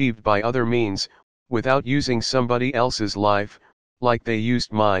have achieved by other means, without using somebody else's life, like they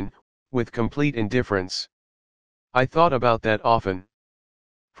used mine, with complete indifference. I thought about that often.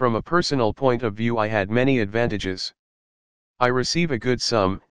 From a personal point of view I had many advantages. I receive a good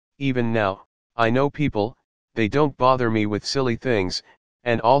sum, even now, I know people, they don't bother me with silly things,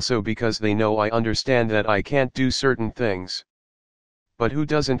 and also because they know I understand that I can't do certain things. But who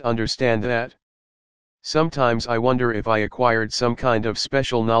doesn't understand that? Sometimes I wonder if I acquired some kind of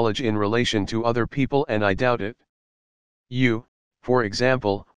special knowledge in relation to other people and I doubt it. You, for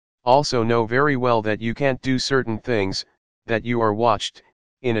example, also know very well that you can't do certain things, that you are watched,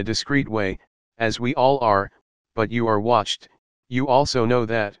 in a discreet way, as we all are, but you are watched, you also know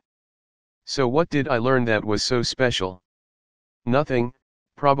that. So what did I learn that was so special? Nothing,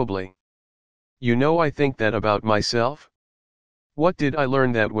 probably. You know I think that about myself? What did I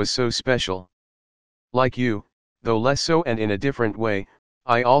learn that was so special? Like you, though less so and in a different way,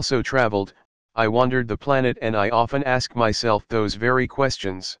 I also traveled, I wandered the planet and I often ask myself those very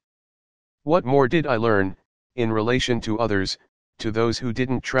questions. What more did I learn, in relation to others, to those who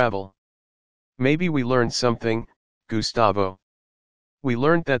didn't travel? Maybe we learned something, Gustavo. We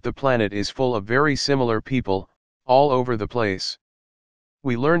learned that the planet is full of very similar people, all over the place.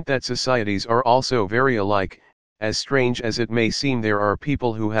 We learned that societies are also very alike. As strange as it may seem, there are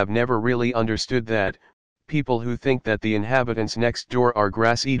people who have never really understood that, people who think that the inhabitants next door are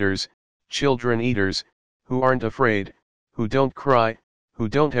grass eaters, children eaters, who aren't afraid, who don't cry, who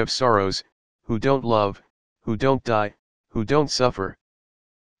don't have sorrows, who don't love, who don't die, who don't suffer.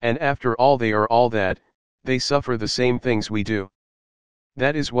 And after all, they are all that, they suffer the same things we do.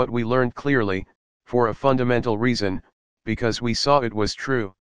 That is what we learned clearly, for a fundamental reason, because we saw it was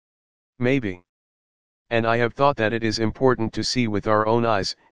true. Maybe. And I have thought that it is important to see with our own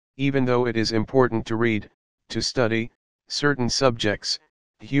eyes, even though it is important to read, to study, certain subjects.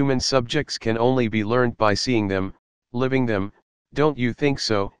 Human subjects can only be learned by seeing them, living them, don't you think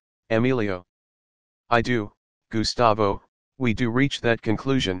so, Emilio? I do, Gustavo, we do reach that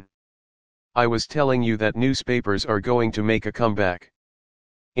conclusion. I was telling you that newspapers are going to make a comeback.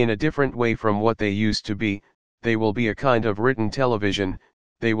 In a different way from what they used to be, they will be a kind of written television.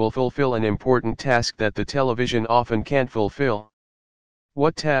 They will fulfill an important task that the television often can't fulfill.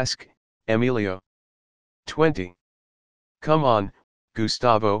 What task, Emilio? 20. Come on,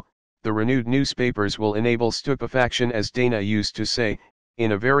 Gustavo, the renewed newspapers will enable stupefaction, as Dana used to say,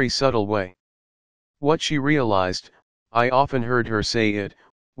 in a very subtle way. What she realized, I often heard her say it,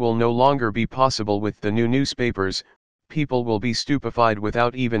 will no longer be possible with the new newspapers. People will be stupefied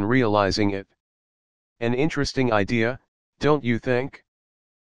without even realizing it. An interesting idea, don't you think?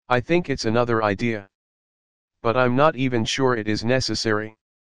 I think it's another idea. But I'm not even sure it is necessary.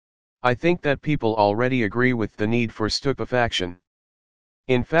 I think that people already agree with the need for stupefaction.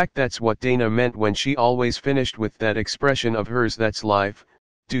 In fact, that's what Dana meant when she always finished with that expression of hers, that's life.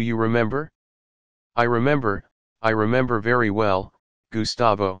 Do you remember? I remember very well,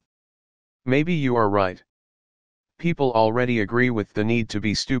 Gustavo. Maybe you are right. People already agree with the need to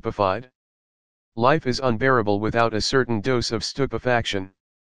be stupefied. Life is unbearable without a certain dose of stupefaction.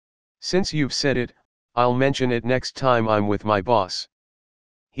 Since you've said it, I'll mention it next time I'm with my boss.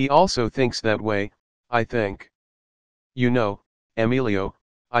 He also thinks that way, I think. You know, Emilio,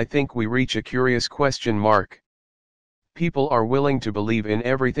 I think we reach a curious question mark. People are willing to believe in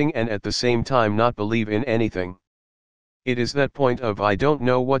everything and at the same time not believe in anything. It is that point of I don't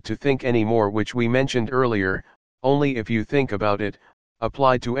know what to think anymore which we mentioned earlier, only if you think about it,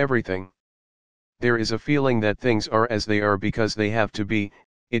 applied to everything. There is a feeling that things are as they are because they have to be.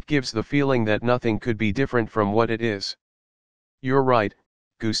 It gives the feeling that nothing could be different from what it is. You're right,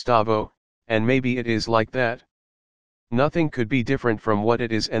 Gustavo, and maybe it is like that. Nothing could be different from what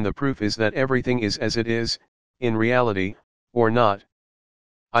it is, and the proof is that everything is as it is, in reality, or not.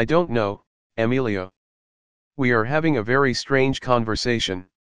 I don't know, Emilio. We are having a very strange conversation.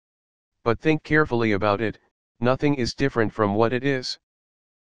 But think carefully about it, nothing is different from what it is.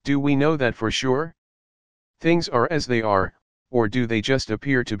 Do we know that for sure? Things are as they are, or do they just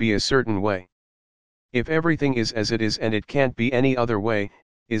appear to be a certain way? If everything is as it is and it can't be any other way,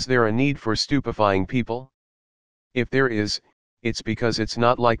 is there a need for stupefying people? If there is, it's because it's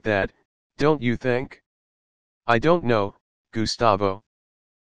not like that, don't you think? I don't know, Gustavo.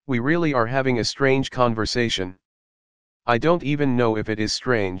 We really are having a strange conversation. I don't even know if it is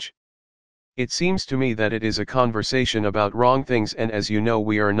strange. It seems to me that it is a conversation about wrong things, and as you know,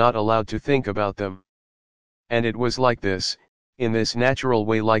 we are not allowed to think about them. And it was like this, in this natural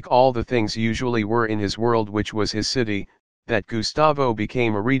way, like all the things usually were in his world, which was his city, that Gustavo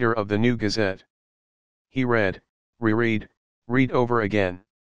became a reader of the New Gazette. He read, reread, read over again.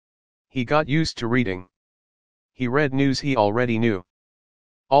 He got used to reading. He read news he already knew.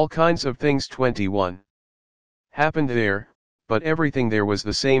 All kinds of things 21 happened there, but everything there was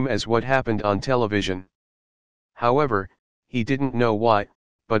the same as what happened on television. However, he didn't know why,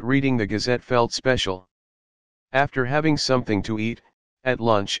 but reading the Gazette felt special. After having something to eat, at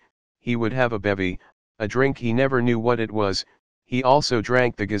lunch, he would have a bevy, a drink he never knew what it was. He also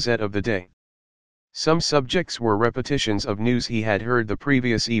drank the Gazette of the day. Some subjects were repetitions of news he had heard the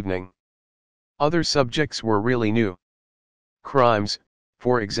previous evening. Other subjects were really new. Crimes,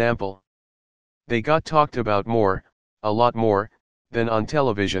 for example. They got talked about more, a lot more, than on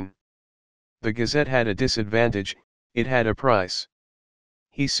television. The Gazette had a disadvantage, it had a price.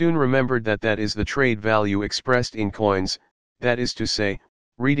 He soon remembered that that is the trade value expressed in coins, that is to say,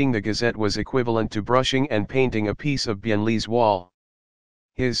 reading the Gazette was equivalent to brushing and painting a piece of Bienli's wall.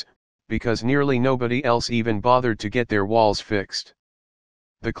 Because nearly nobody else even bothered to get their walls fixed.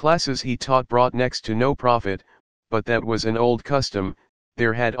 The classes he taught brought next to no profit, but that was an old custom.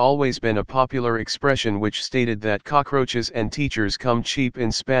 There had always been a popular expression which stated that cockroaches and teachers come cheap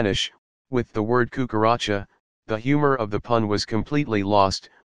in Spanish, with the word cucaracha, the humor of the pun was completely lost,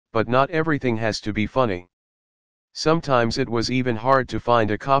 but not everything has to be funny. Sometimes it was even hard to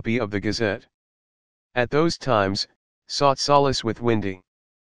find a copy of the Gazette. At those times, sought solace with Windy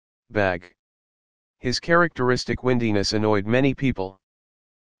Bag. His characteristic windiness annoyed many people.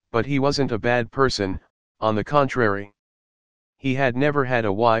 But he wasn't a bad person, on the contrary. He had never had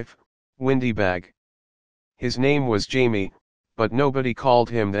a wife, Windy Bag. His name was Jamie, but nobody called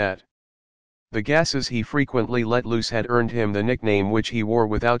him that. The gases he frequently let loose had earned him the nickname which he wore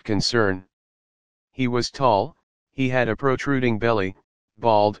without concern. He was tall, he had a protruding belly,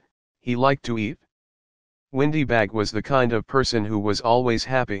 bald, he liked to eat. Windy Bag was the kind of person who was always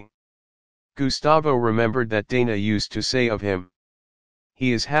happy. Gustavo remembered that Dana used to say of him.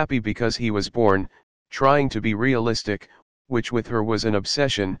 He is happy because he was born, trying to be realistic, which with her was an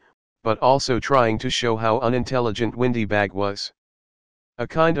obsession, but also trying to show how unintelligent Windy Bag was. A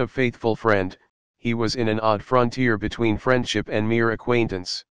kind of faithful friend, he was in an odd frontier between friendship and mere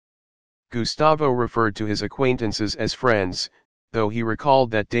acquaintance. Gustavo referred to his acquaintances as friends, though he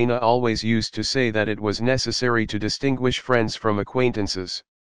recalled that Dana always used to say that it was necessary to distinguish friends from acquaintances.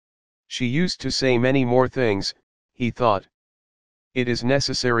 She used to say many more things, he thought. It is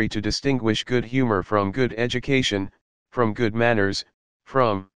necessary to distinguish good humor from good education, from good manners,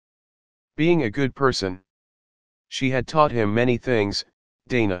 from being a good person. She had taught him many things,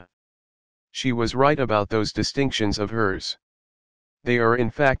 Dana. She was right about those distinctions of hers. They are in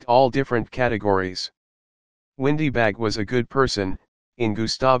fact all different categories. Windy Bag was a good person, in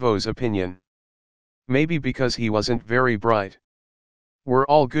Gustavo's opinion. Maybe because he wasn't very bright. Were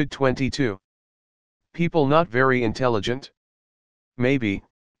all good 22 people not very intelligent? Maybe,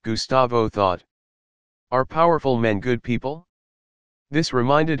 Gustavo thought. Are powerful men good people? This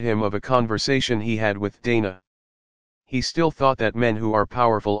reminded him of a conversation he had with Dana. He still thought that men who are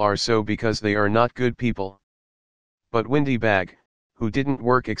powerful are so because they are not good people. But Windy Bag, who didn't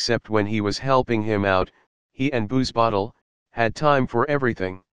work except when he was helping him out, he and Booze Bottle, had time for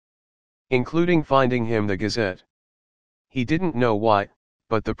everything. Including finding him the Gazette. He didn't know why,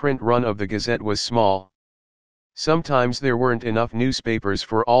 but the print run of the Gazette was small. Sometimes there weren't enough newspapers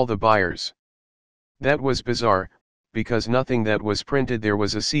for all the buyers. That was bizarre, because nothing that was printed there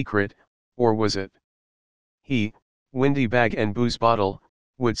was a secret, or was it? He, Windy Bag and Booze Bottle,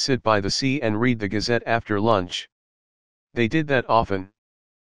 would sit by the sea and read the Gazette after lunch. They did that often.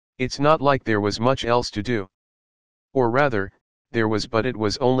 It's not like there was much else to do. Or rather, there was, but it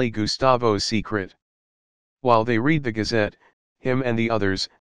was only Gustavo's secret. While they read the Gazette, him and the others,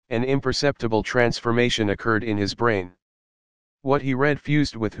 an imperceptible transformation occurred in his brain. What he read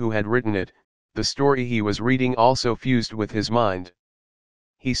fused with who had written it, the story he was reading also fused with his mind.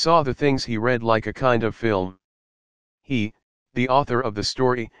 He saw the things he read like a kind of film. He, the author of the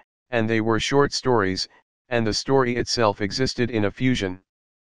story, and they were short stories, and the story itself existed in a fusion.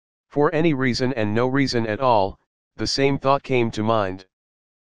 For any reason and no reason at all, the same thought came to mind.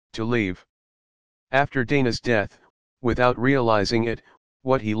 To leave. After Dana's death, without realizing it,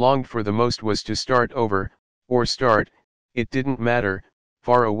 what he longed for the most was to start over, or start, it didn't matter,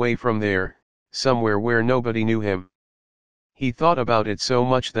 far away from there, somewhere where nobody knew him. He thought about it so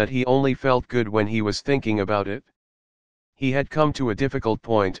much that he only felt good when he was thinking about it. He had come to a difficult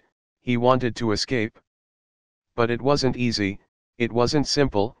point, he wanted to escape. But it wasn't easy, it wasn't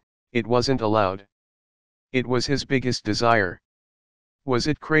simple, it wasn't allowed. It was his biggest desire. Was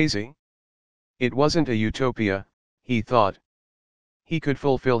it crazy? It wasn't a utopia, he thought. He could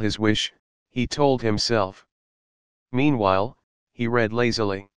fulfill his wish, he told himself. Meanwhile, he read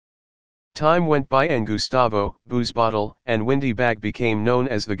lazily. Time went by and Gustavo, Booze Bottle, and Windy Bag became known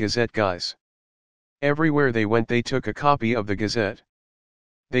as the Gazette guys. Everywhere they went they took a copy of the Gazette.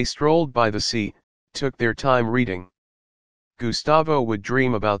 They strolled by the sea, took their time reading. Gustavo would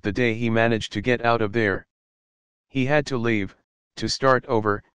dream about the day he managed to get out of there. He had to leave, to start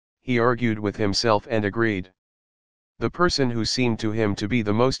over, he argued with himself and agreed. The person who seemed to him to be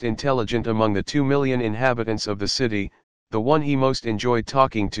the most intelligent among the 2 million inhabitants of the city, the one he most enjoyed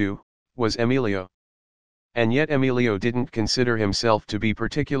talking to, was Emilio. And yet Emilio didn't consider himself to be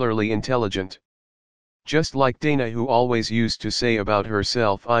particularly intelligent. Just like Dana, who always used to say about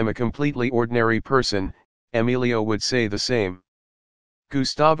herself, "I'm a completely ordinary person," Emilio would say the same.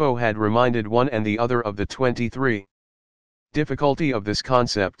 Gustavo had reminded one and the other of the 23 difficulty of this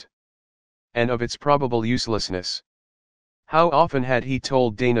concept, and of its probable uselessness. How often had he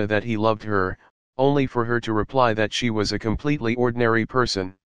told Dana that he loved her, only for her to reply that she was a completely ordinary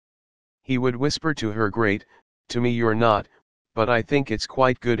person. He would whisper to her, "Great, to me you're not, but I think it's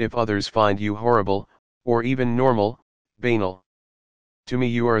quite good if others find you horrible, or even normal, banal. To me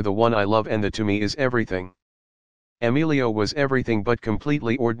you are the one I love and the to me is everything." Emilio was everything but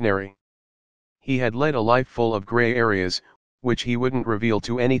completely ordinary. He had led a life full of gray areas, which he wouldn't reveal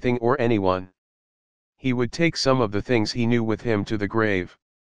to anything or anyone. He would take some of the things he knew with him to the grave.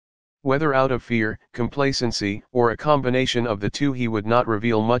 Whether out of fear, complacency, or a combination of the two, he would not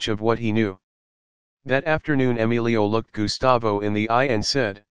reveal much of what he knew. That afternoon Emilio looked Gustavo in the eye and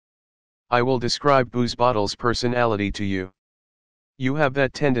said, "I will describe Booze Bottle's personality to you. You have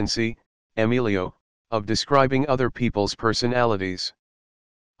that tendency, Emilio, of describing other people's personalities."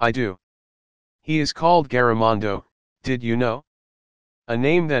 "I do. He is called Garimondo, did you know? A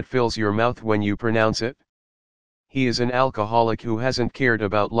name that fills your mouth when you pronounce it. He is an alcoholic who hasn't cared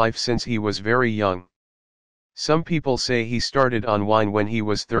about life since he was very young. Some people say he started on wine when he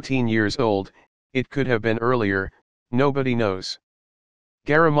was 13 years old, it could have been earlier, nobody knows.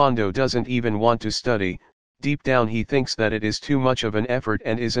 Garimondo doesn't even want to study, deep down he thinks that it is too much of an effort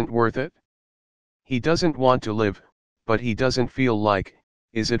and isn't worth it. He doesn't want to live, but he doesn't feel like,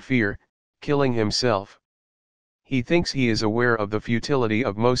 is it fear, killing himself? He thinks he is aware of the futility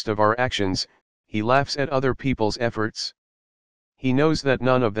of most of our actions, he laughs at other people's efforts. He knows that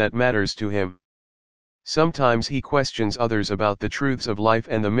none of that matters to him. Sometimes he questions others about the truths of life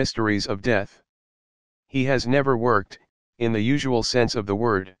and the mysteries of death. He has never worked, in the usual sense of the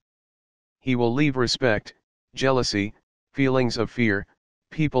word. He will leave respect, jealousy, feelings of fear,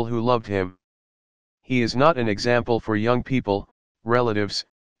 people who loved him. He is not an example for young people, relatives,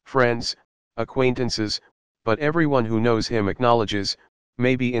 friends, acquaintances, but everyone who knows him acknowledges,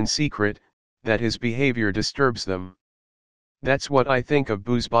 maybe in secret, that his behavior disturbs them. That's what I think of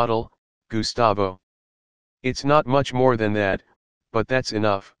Booze Bottle, Gustavo. It's not much more than that, but that's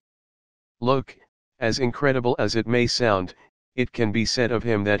enough. Look, as incredible as it may sound, it can be said of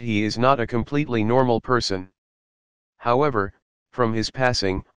him that he is not a completely normal person. However, from his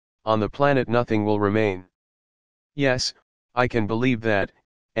passing, on the planet nothing will remain. Yes, I can believe that,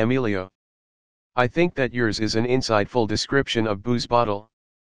 Emilio. I think that yours is an insightful description of Booze Bottle.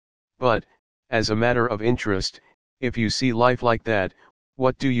 But, as a matter of interest, if you see life like that,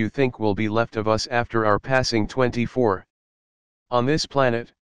 what do you think will be left of us after our passing 24? On this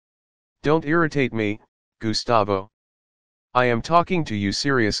planet? Don't irritate me, Gustavo. I am talking to you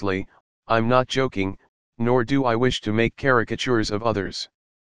seriously, I'm not joking, nor do I wish to make caricatures of others.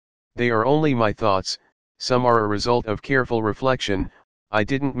 They are only my thoughts, some are a result of careful reflection. I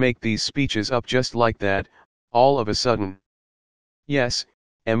didn't make these speeches up just like that, all of a sudden. Yes,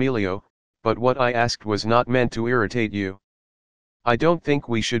 Emilio, but what I asked was not meant to irritate you. I don't think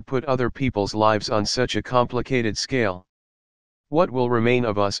we should put other people's lives on such a complicated scale. What will remain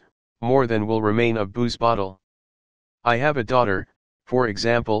of us, more than will remain of Booze Bottle? I have a daughter, for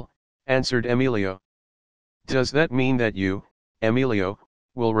example, answered Emilio. Does that mean that you, Emilio,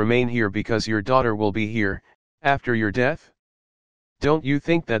 will remain here because your daughter will be here, after your death? Don't you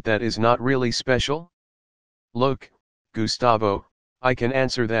think that that is not really special? Look, Gustavo, I can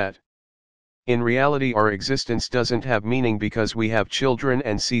answer that. In reality our existence doesn't have meaning because we have children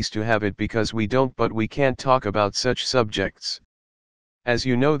and cease to have it because we don't, but we can't talk about such subjects. As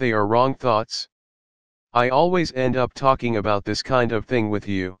you know, they are wrong thoughts. I always end up talking about this kind of thing with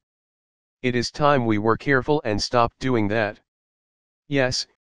you. It is time we were careful and stopped doing that. Yes,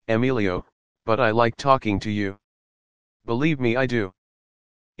 Emilio, but I like talking to you. Believe me, I do.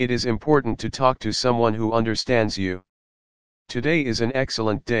 It is important to talk to someone who understands you. Today is an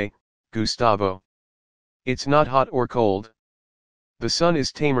excellent day, Gustavo. It's not hot or cold. The sun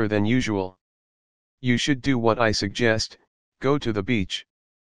is tamer than usual. You should do what I suggest, go to the beach.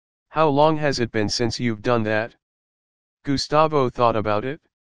 How long has it been since you've done that? Gustavo thought about it.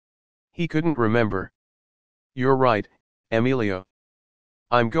 He couldn't remember. You're right, Emilio.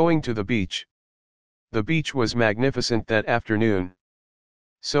 I'm going to the beach. The beach was magnificent that afternoon.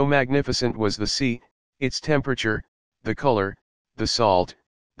 So magnificent was the sea, its temperature, the color, the salt,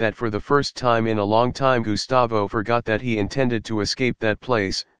 that for the first time in a long time Gustavo forgot that he intended to escape that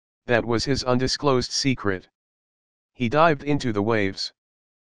place, that was his undisclosed secret. He dived into the waves.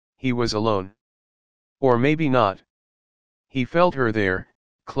 He was alone. Or maybe not. He felt her there,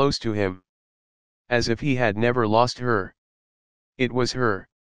 close to him. As if he had never lost her. It was her.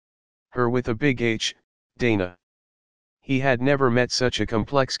 Her with a big H, Dana. He had never met such a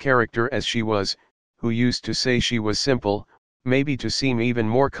complex character as she was, who used to say she was simple, maybe to seem even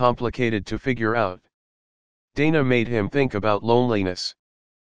more complicated to figure out. Dana made him think about loneliness.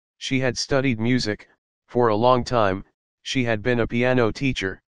 She had studied music, for a long time, she had been a piano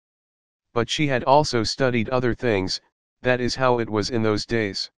teacher. But she had also studied other things, that is how it was in those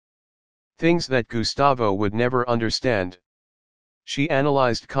days. Things that Gustavo would never understand. She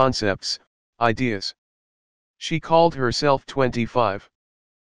analyzed concepts, ideas. She called herself 25.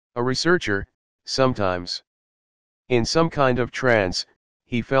 A researcher, sometimes. In some kind of trance,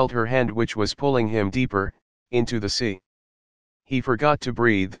 he felt her hand which was pulling him deeper, into the sea. He forgot to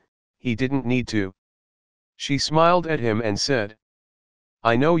breathe, he didn't need to. She smiled at him and said,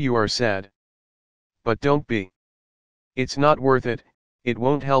 "I know you are sad. But don't be. It's not worth it, it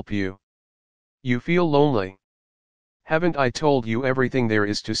won't help you. You feel lonely. Haven't I told you everything there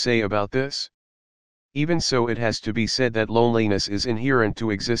is to say about this? Even so, it has to be said that loneliness is inherent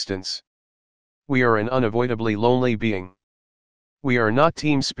to existence. We are an unavoidably lonely being. We are not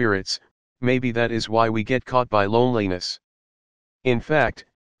team spirits, maybe that is why we get caught by loneliness. In fact,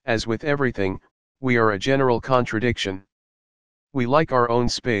 as with everything, we are a general contradiction. We like our own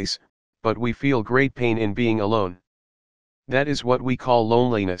space, but we feel great pain in being alone. That is what we call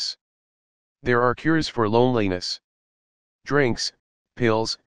loneliness. There are cures for loneliness. Drinks,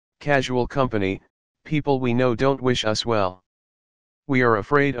 pills, casual company, people we know don't wish us well. We are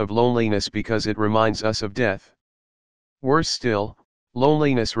afraid of loneliness because it reminds us of death. Worse still,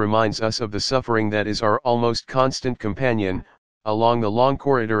 loneliness reminds us of the suffering that is our almost constant companion, along the long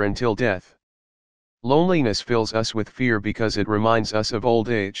corridor until death. Loneliness fills us with fear because it reminds us of old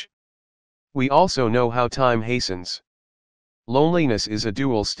age. We also know how time hastens. Loneliness is a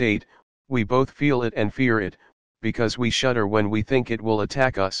dual state, we both feel it and fear it, because we shudder when we think it will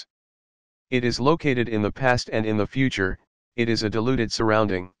attack us. It is located in the past and in the future, it is a diluted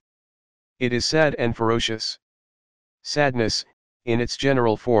surrounding. It is sad and ferocious. Sadness, in its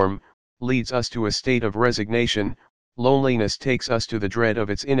general form, leads us to a state of resignation, loneliness takes us to the dread of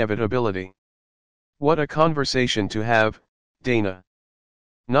its inevitability. What a conversation to have, Dana.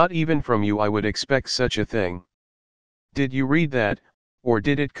 Not even from you I would expect such a thing. Did you read that, or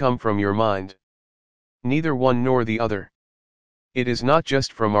did it come from your mind? Neither one nor the other. It is not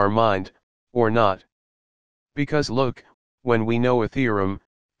just from our mind, or not. Because look, when we know a theorem,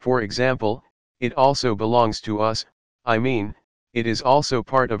 for example, it also belongs to us, I mean, it is also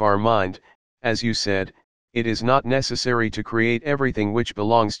part of our mind, as you said, it is not necessary to create everything which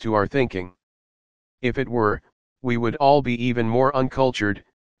belongs to our thinking. If it were, we would all be even more uncultured,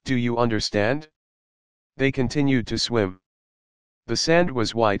 do you understand? They continued to swim. The sand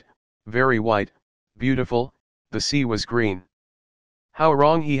was white, very white, beautiful, the sea was green. How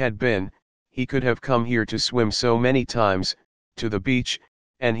wrong he had been, he could have come here to swim so many times, to the beach,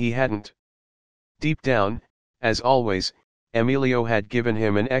 and he hadn't. Deep down, as always, Emilio had given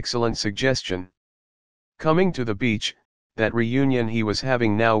him an excellent suggestion. Coming to the beach, that reunion he was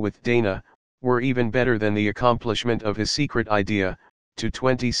having now with Dana, were even better than the accomplishment of his secret idea, to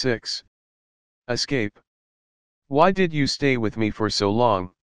 26. Escape. Why did you stay with me for so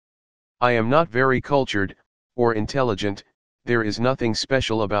long? I am not very cultured, or intelligent, there is nothing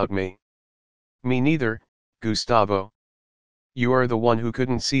special about me. Me neither, Gustavo. You are the one who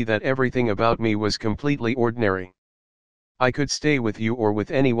couldn't see that everything about me was completely ordinary. I could stay with you or with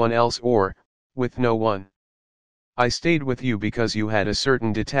anyone else or, with no one. I stayed with you because you had a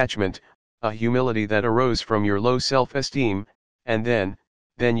certain detachment, a humility that arose from your low self-esteem, and then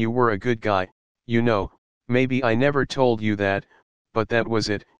you were a good guy, you know, maybe I never told you that, but that was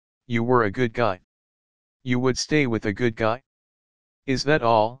it, you were a good guy. You would stay with a good guy? Is that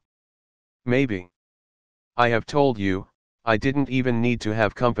all? Maybe. I have told you, I didn't even need to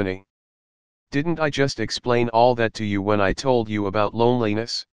have company. Didn't I just explain all that to you when I told you about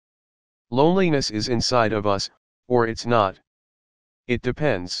loneliness? Loneliness is inside of us, or it's not. It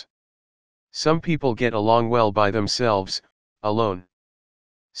depends. Some people get along well by themselves, alone.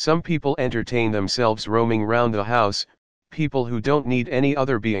 Some people entertain themselves roaming round the house, people who don't need any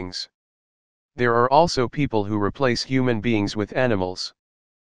other beings. There are also people who replace human beings with animals.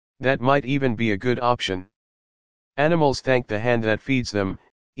 That might even be a good option. Animals thank the hand that feeds them,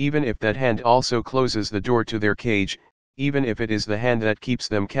 even if that hand also closes the door to their cage, even if it is the hand that keeps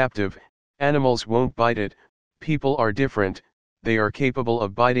them captive, animals won't bite it. People are different, they are capable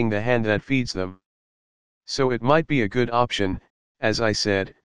of biting the hand that feeds them. So it might be a good option, as I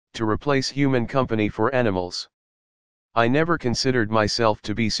said, to replace human company for animals. I never considered myself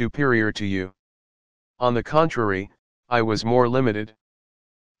to be superior to you. On the contrary, I was more limited.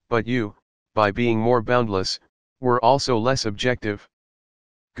 But you, by being more boundless, were also less objective.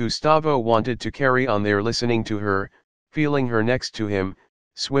 Gustavo wanted to carry on there listening to her, feeling her next to him,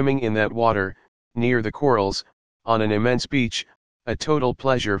 swimming in that water, near the corals, on an immense beach, a total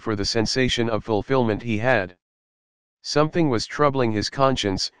pleasure for the sensation of fulfillment he had. Something was troubling his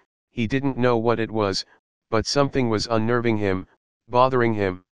conscience, he didn't know what it was, but something was unnerving him, bothering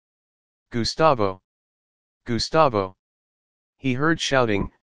him. Gustavo! Gustavo! He heard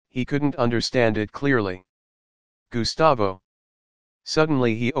shouting, he couldn't understand it clearly. Gustavo.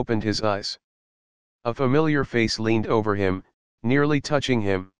 Suddenly he opened his eyes. A familiar face leaned over him, nearly touching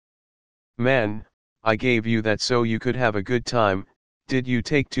him. Man, I gave you that so you could have a good time, did you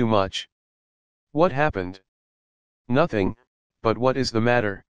take too much? What happened? Nothing, but what is the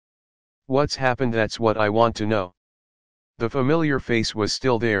matter? What's happened, that's what I want to know. The familiar face was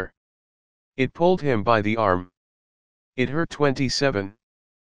still there. It pulled him by the arm. It hurt. 27.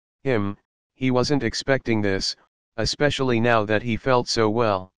 He wasn't expecting this, especially now that he felt so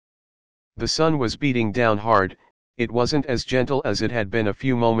well. The sun was beating down hard, it wasn't as gentle as it had been a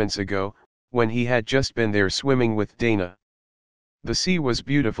few moments ago, when he had just been there swimming with Dana. The sea was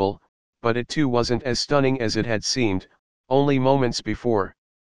beautiful, but it too wasn't as stunning as it had seemed, only moments before.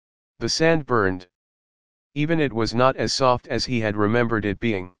 The sand burned. Even it was not as soft as he had remembered it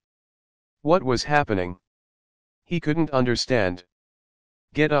being. What was happening? He couldn't understand.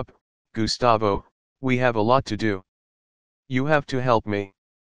 Get up, Gustavo, we have a lot to do. You have to help me.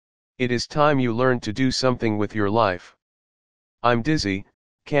 It is time you learned to do something with your life. I'm dizzy,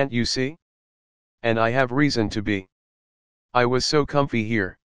 can't you see? And I have reason to be. I was so comfy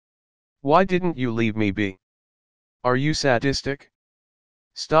here. Why didn't you leave me be? Are you sadistic?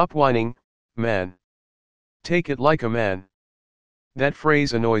 Stop whining, man. Take it like a man. That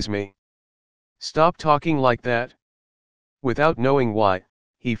phrase annoys me. Stop talking like that. Without knowing why,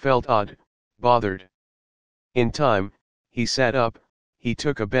 he felt odd, bothered. In time, he sat up, he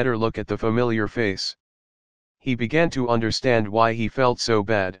took a better look at the familiar face. He began to understand why he felt so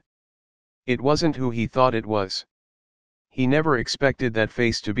bad. It wasn't who he thought it was. He never expected that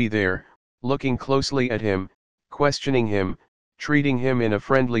face to be there, looking closely at him, questioning him, treating him in a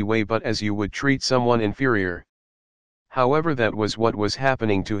friendly way but as you would treat someone inferior. However, that was what was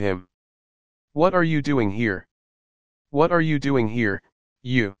happening to him. What are you doing here? What are you doing here,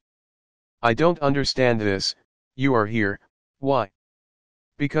 you? I don't understand this, you are here, why?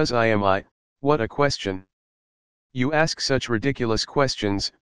 Because I am I, what a question. You ask such ridiculous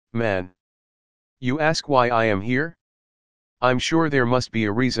questions, man. You ask why I am here? I'm sure there must be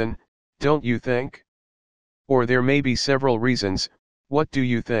a reason, don't you think? Or there may be several reasons, what do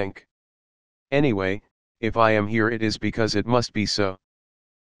you think? Anyway, if I am here it is because it must be so.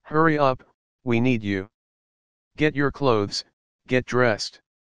 Hurry up, we need you. Get your clothes, get dressed.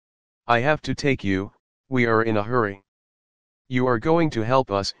 I have to take you, we are in a hurry. You are going to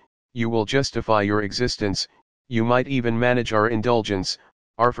help us, you will justify your existence, you might even manage our indulgence,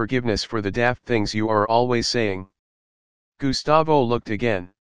 our forgiveness for the daft things you are always saying. Gustavo looked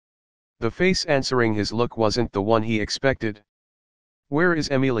again. The face answering his look wasn't the one he expected. Where is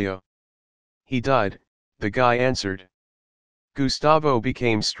Emilio? He died, the guy answered. Gustavo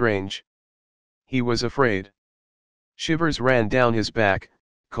became strange. He was afraid. Shivers ran down his back,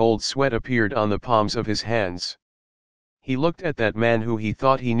 cold sweat appeared on the palms of his hands. He looked at that man who he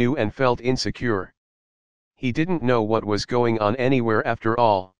thought he knew and felt insecure. He didn't know what was going on anywhere after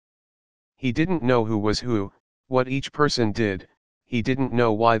all. He didn't know who was who, what each person did, he didn't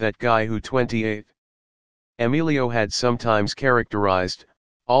know why that guy who 28 Emilio had sometimes characterized,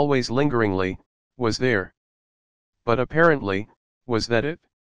 always lingeringly, was there. But apparently, was that it?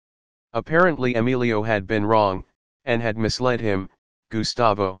 Apparently Emilio had been wrong, and had misled him,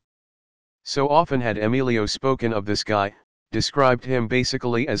 Gustavo. So often had Emilio spoken of this guy, described him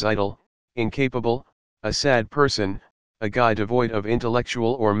basically as idle, incapable, a sad person, a guy devoid of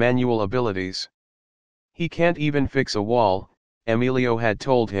intellectual or manual abilities. He can't even fix a wall, Emilio had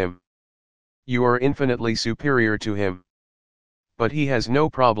told him. You are infinitely superior to him. But he has no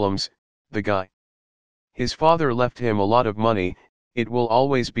problems, the guy. His father left him a lot of money, it will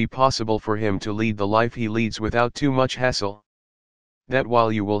always be possible for him to lead the life he leads without too much hassle. That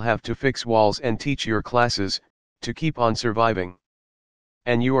while you will have to fix walls and teach your classes, to keep on surviving.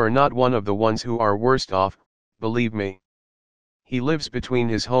 And you are not one of the ones who are worst off, believe me. He lives between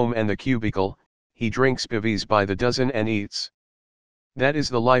his home and the cubicle, he drinks bevies by the dozen and eats. That is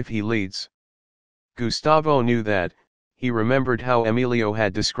the life he leads. Gustavo knew that, he remembered how Emilio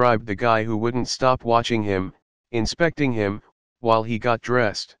had described the guy who wouldn't stop watching him, inspecting him, while he got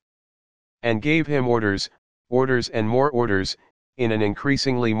dressed. And gave him orders and more orders, in an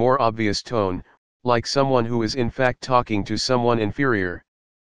increasingly more obvious tone, like someone who is in fact talking to someone inferior.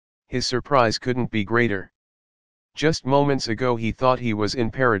 His surprise couldn't be greater. Just moments ago he thought he was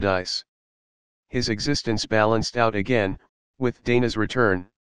in paradise. His existence balanced out again, with Dana's return.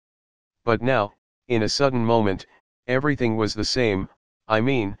 But now, in a sudden moment, everything was the same, I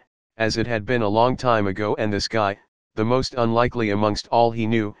mean, as it had been a long time ago, and this guy, the most unlikely amongst all he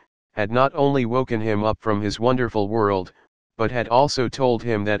knew, had not only woken him up from his wonderful world, but had also told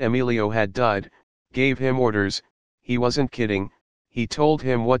him that Emilio had died, gave him orders, he wasn't kidding, he told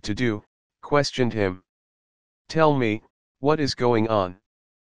him what to do, questioned him. Tell me, what is going on?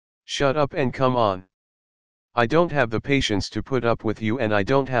 Shut up and come on. I don't have the patience to put up with you and I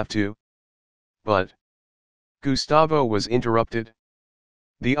don't have to. But Gustavo was interrupted.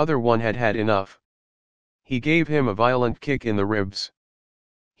 The other one had had enough. He gave him a violent kick in the ribs.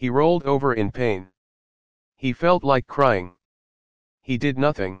 He rolled over in pain. He felt like crying. He did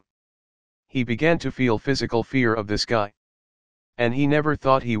nothing. He began to feel physical fear of this guy. And he never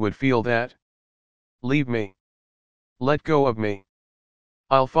thought he would feel that. Leave me. Let go of me.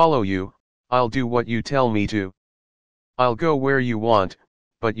 I'll follow you, I'll do what you tell me to. I'll go where you want,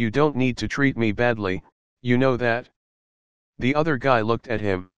 but you don't need to treat me badly, you know that? The other guy looked at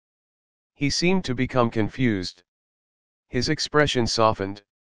him. He seemed to become confused. His expression softened.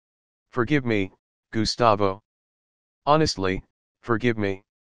 Forgive me, Gustavo. Honestly, forgive me.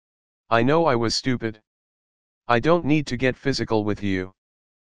 I know I was stupid. I don't need to get physical with you.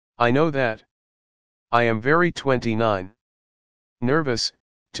 I know that. I am very 29. Nervous,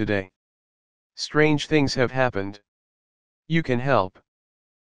 today. Strange things have happened. You can help.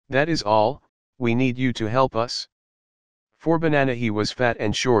 That is all, we need you to help us. For Banana he was fat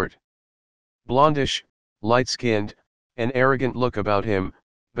and short. Blondish, light-skinned, an arrogant look about him,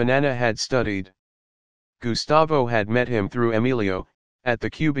 Banana had studied. Gustavo had met him through Emilio, at the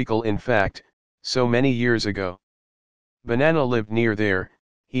cubicle in fact, so many years ago. Banana lived near there,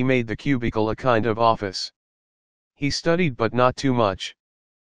 he made the cubicle a kind of office. He studied but not too much.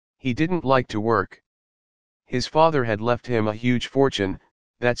 He didn't like to work. His father had left him a huge fortune,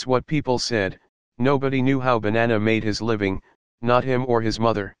 that's what people said, nobody knew how Banana made his living, not him or his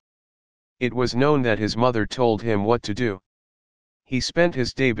mother. It was known that his mother told him what to do. He spent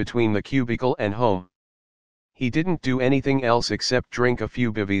his day between the cubicle and home. He didn't do anything else except drink a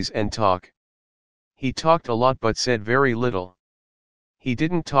few bivvies and talk. He talked a lot but said very little. He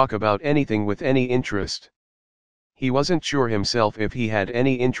didn't talk about anything with any interest. He wasn't sure himself if he had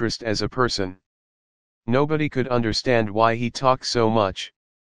any interest as a person. Nobody could understand why he talked so much.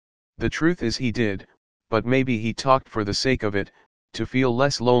 The truth is he did, but maybe he talked for the sake of it, to feel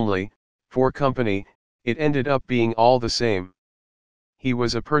less lonely, for company, it ended up being all the same. He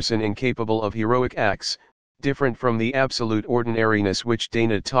was a person incapable of heroic acts, different from the absolute ordinariness which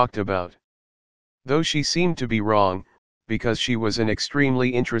Dana talked about. Though she seemed to be wrong, because she was an extremely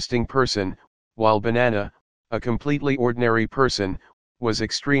interesting person, while Banana, a completely ordinary person, was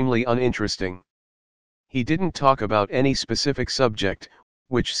extremely uninteresting. He didn't talk about any specific subject,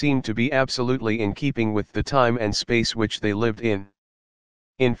 which seemed to be absolutely in keeping with the time and space which they lived in.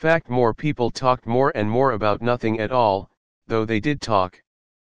 In fact, more people talked more and more about nothing at all, though they did talk.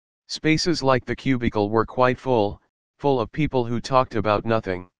 Spaces like the cubicle were quite full of people who talked about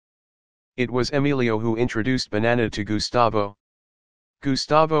nothing. It was Emilio who introduced Banana to Gustavo.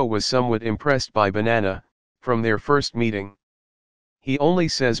 Gustavo was somewhat impressed by Banana, from their first meeting. He only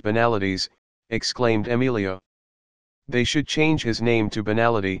says banalities, exclaimed Emilio. They should change his name to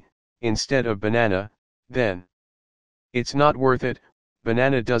Banality, instead of Banana, then. It's not worth it,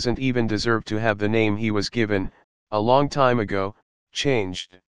 Banana doesn't even deserve to have the name he was given, a long time ago,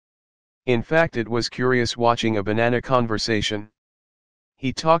 changed. In fact, it was curious watching a Banana conversation.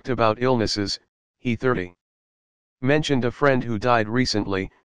 He talked about illnesses, he 30. Mentioned a friend who died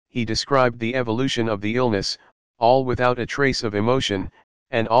recently, he described the evolution of the illness, all without a trace of emotion,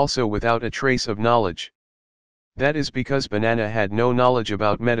 and also without a trace of knowledge. That is because Banana had no knowledge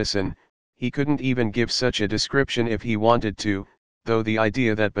about medicine, he couldn't even give such a description if he wanted to, though the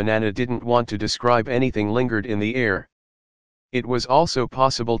idea that Banana didn't want to describe anything lingered in the air. It was also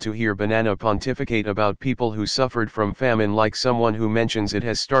possible to hear Banana pontificate about people who suffered from famine like someone who mentions it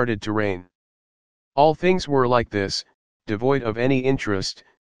has started to rain. All things were like this, devoid of any interest,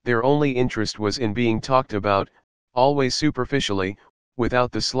 their only interest was in being talked about, always superficially,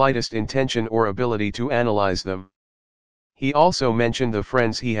 without the slightest intention or ability to analyze them. He also mentioned the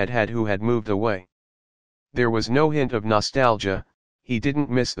friends he had had who had moved away. There was no hint of nostalgia, he didn't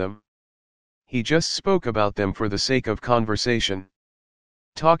miss them. He just spoke about them for the sake of conversation.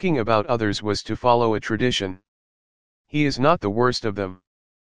 Talking about others was to follow a tradition. He is not the worst of them.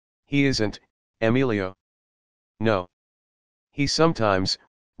 He isn't, Emilio. No. He sometimes,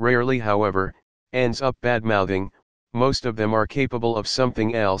 rarely however, ends up bad-mouthing, most of them are capable of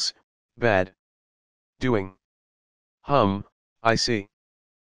something else, bad. Doing. I see.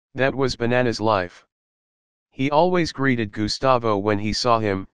 That was Banana's life. He always greeted Gustavo when he saw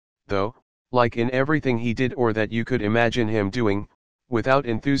him, though, like in everything he did or that you could imagine him doing, without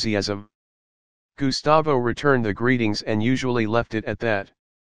enthusiasm. Gustavo returned the greetings and usually left it at that.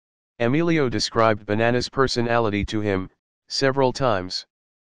 Emilio described Banana's personality to him, several times.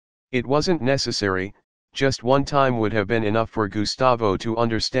 It wasn't necessary, just one time would have been enough for Gustavo to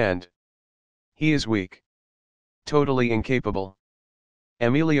understand. He is weak. Totally incapable.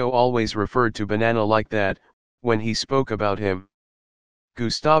 Emilio always referred to Banana like that, when he spoke about him.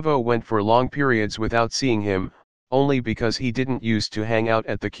 Gustavo went for long periods without seeing him, only because he didn't used to hang out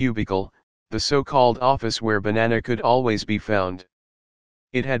at the cubicle, the so-called office where Banana could always be found.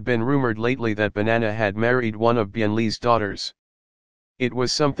 It had been rumored lately that Banana had married one of Bienli's daughters. It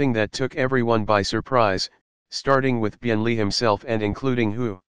was something that took everyone by surprise, starting with Bienli himself and including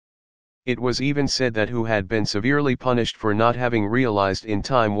Hu. It was even said that Hu had been severely punished for not having realized in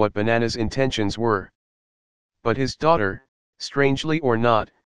time what Banana's intentions were. But his daughter, strangely or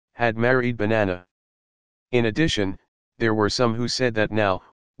not, had married Banana. In addition, there were some who said that now,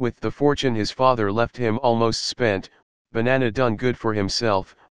 with the fortune his father left him almost spent, Banana done good for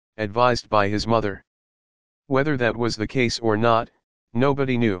himself, advised by his mother. Whether that was the case or not,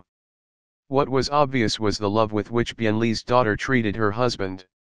 nobody knew. What was obvious was the love with which Bienli's daughter treated her husband.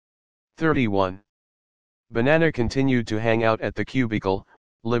 31. Banana continued to hang out at the cubicle,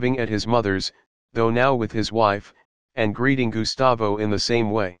 living at his mother's, though now with his wife, and greeting Gustavo in the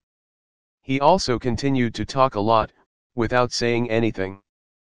same way. He also continued to talk a lot, without saying anything.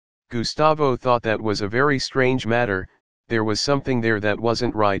 Gustavo thought that was a very strange matter, there was something there that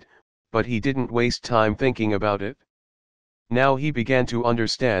wasn't right, but he didn't waste time thinking about it. Now he began to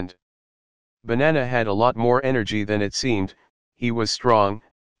understand. Banana had a lot more energy than it seemed, he was strong,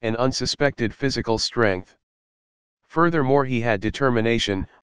 an unsuspected physical strength. Furthermore, he had determination,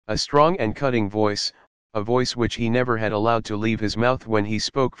 a strong and cutting voice, a voice which he never had allowed to leave his mouth when he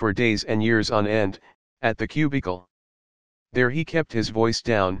spoke for days and years on end, at the cubicle. There he kept his voice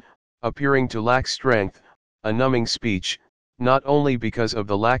down, appearing to lack strength, a numbing speech, not only because of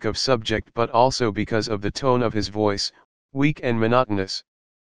the lack of subject but also because of the tone of his voice, weak and monotonous.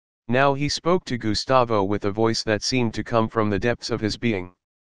 Now he spoke to Gustavo with a voice that seemed to come from the depths of his being.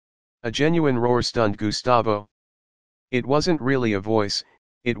 A genuine roar stunned Gustavo. It wasn't really a voice,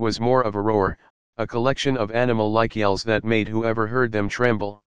 it was more of a roar, a collection of animal-like yells that made whoever heard them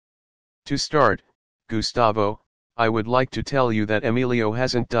tremble. To start, Gustavo, I would like to tell you that Emilio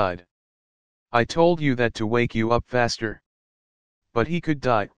hasn't died. I told you that to wake you up faster. But he could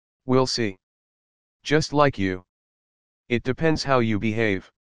die, we'll see. Just like you. It depends how you behave.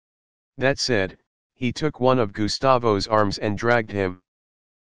 That said, he took one of Gustavo's arms and dragged him.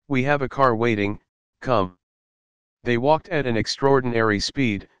 We have a car waiting, come. They walked at an extraordinary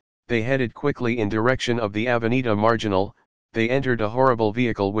speed, they headed quickly in direction of the Avenida Marginal, they entered a horrible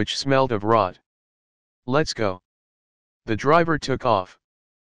vehicle which smelled of rot. Let's go. The driver took off.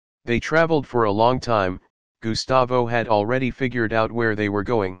 They traveled for a long time, Gustavo had already figured out where they were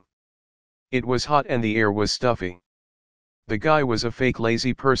going. It was hot and the air was stuffy. The guy was a fake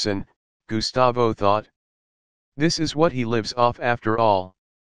lazy person, Gustavo thought. This is what he lives off after all.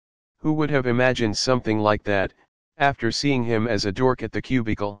 Who would have imagined something like that, after seeing him as a dork at the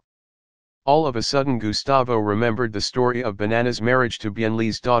cubicle? All of a sudden Gustavo remembered the story of Banana's marriage to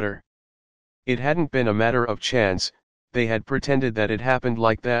Bienli's daughter. It hadn't been a matter of chance, they had pretended that it happened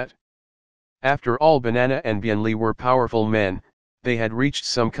like that. After all, Banana and Bienli were powerful men, they had reached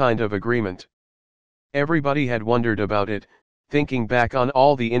some kind of agreement. Everybody had wondered about it, thinking back on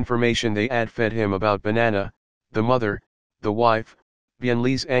all the information they had fed him about Banana, the mother, the wife,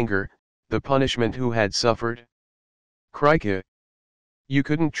 Bienli's anger, the punishment who had suffered. Crikey! You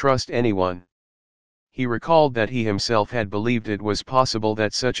couldn't trust anyone. He recalled that he himself had believed it was possible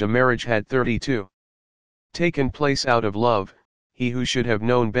that such a marriage had 32 taken place out of love, he who should have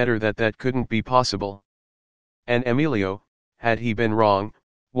known better that that couldn't be possible. And Emilio, had he been wrong,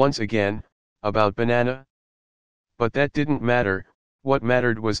 once again, about Banana? But that didn't matter, what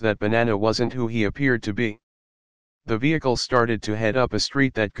mattered was that Banana wasn't who he appeared to be. The vehicle started to head up a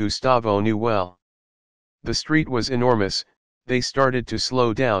street that Gustavo knew well. The street was enormous, they started to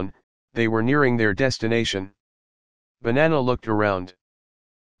slow down, they were nearing their destination. Banana looked around.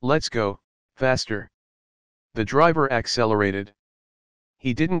 Let's go, faster. The driver accelerated.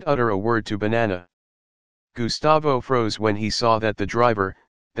 He didn't utter a word to Banana. Gustavo froze when he saw that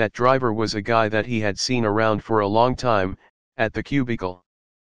that driver was a guy that he had seen around for a long time, at the cubicle.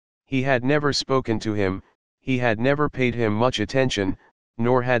 He had never spoken to him, he had never paid him much attention,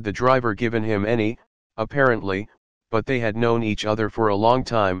 nor had the driver given him any, apparently, but they had known each other for a long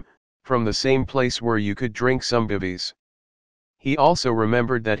time, from the same place where you could drink some bivvies. He also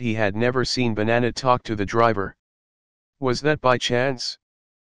remembered that he had never seen Banana talk to the driver. Was that by chance?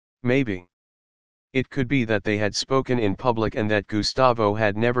 Maybe. It could be that they had spoken in public and that Gustavo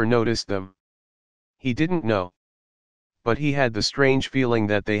had never noticed them. He didn't know. But he had the strange feeling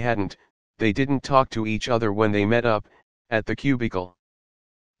that they didn't talk to each other when they met up, at the cubicle.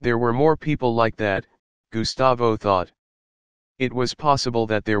 There were more people like that, Gustavo thought. It was possible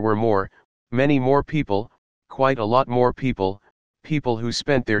that there were many more people, quite a lot more people, people who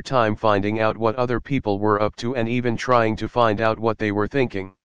spent their time finding out what other people were up to and even trying to find out what they were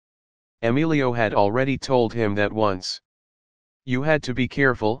thinking. Emilio had already told him that once. You had to be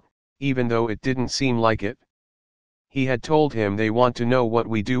careful, even though it didn't seem like it. He had told him they want to know what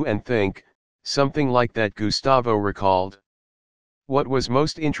we do and think, something like that, Gustavo recalled. What was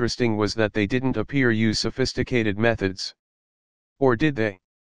most interesting was that they didn't appear use sophisticated methods. Or did they?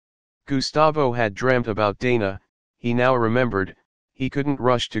 Gustavo had dreamt about Dana, he now remembered, he couldn't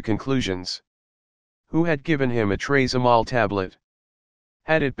rush to conclusions. Who had given him a trazomol tablet?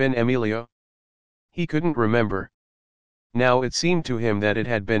 Had it been Emilio? He couldn't remember. Now it seemed to him that it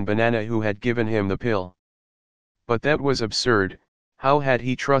had been Banana who had given him the pill. But that was absurd. How had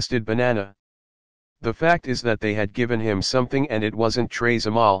he trusted Banana? The fact is that they had given him something and it wasn't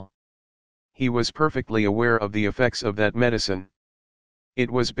trazomol. He was perfectly aware of the effects of that medicine. It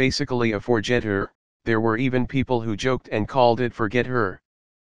was basically a forget her, there were even people who joked and called it forget her.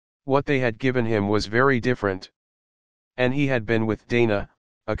 What they had given him was very different. And he had been with Dana,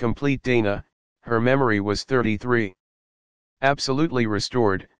 a complete Dana, her memory was 33. Absolutely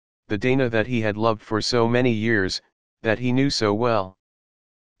restored, the Dana that he had loved for so many years, that he knew so well.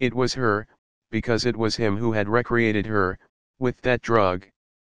 It was her, because it was him who had recreated her, with that drug.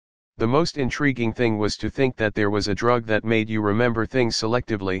 The most intriguing thing was to think that there was a drug that made you remember things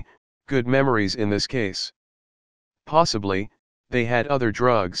selectively, good memories in this case. Possibly, they had other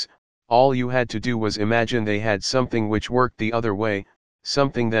drugs, all you had to do was imagine they had something which worked the other way,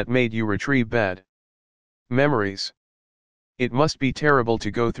 something that made you retrieve bad memories. It must be terrible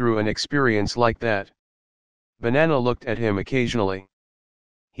to go through an experience like that. Banana looked at him occasionally.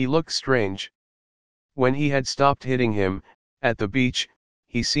 He looked strange. When he had stopped hitting him, at the beach,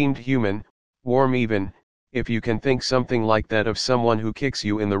 he seemed human, warm even, if you can think something like that of someone who kicks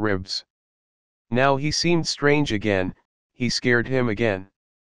you in the ribs. Now he seemed strange again, he scared him again.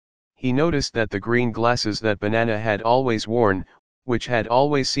 He noticed that the green glasses that Banana had always worn, which had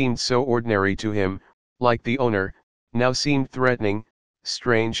always seemed so ordinary to him, like the owner, now seemed threatening,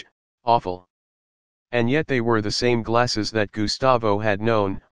 strange, awful. And yet they were the same glasses that Gustavo had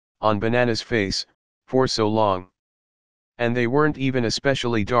known, on Banana's face, for so long. And they weren't even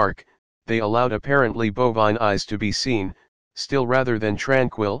especially dark, they allowed apparently bovine eyes to be seen, still rather than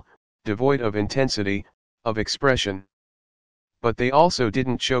tranquil, devoid of intensity, of expression. But they also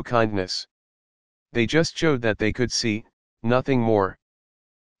didn't show kindness. They just showed that they could see, nothing more.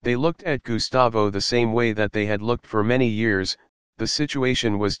 They looked at Gustavo the same way that they had looked for many years, the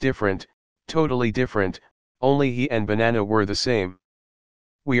situation was different, totally different, only he and Banana were the same.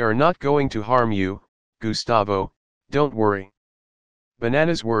 We are not going to harm you, Gustavo, don't worry.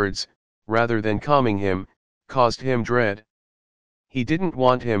 Banana's words, rather than calming him, caused him dread. He didn't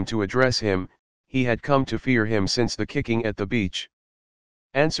want him to address him, he had come to fear him since the kicking at the beach.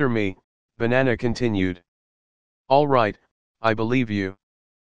 Answer me, Banana continued. All right, I believe you.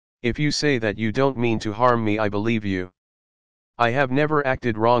 If you say that you don't mean to harm me, I believe you. I have never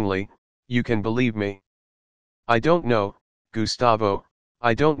acted wrongly, you can believe me. I don't know, Gustavo,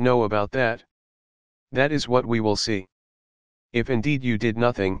 I don't know about that. That is what we will see. If indeed you did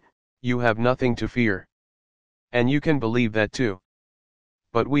nothing, you have nothing to fear. And you can believe that too.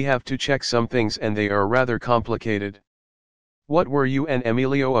 But we have to check some things and they are rather complicated. What were you and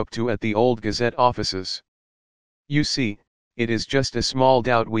Emilio up to at the old Gazette offices? You see, it is just a small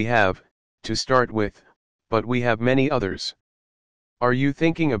doubt we have, to start with, but we have many others. Are you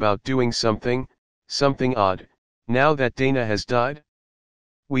thinking about doing something odd, now that Dana has died?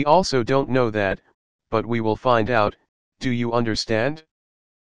 We also don't know that, but we will find out, do you understand?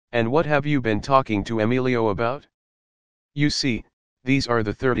 And what have you been talking to Emilio about? You see, these are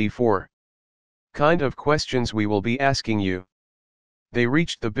the 34 kind of questions we will be asking you. They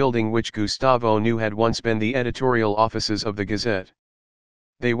reached the building which Gustavo knew had once been the editorial offices of the Gazette.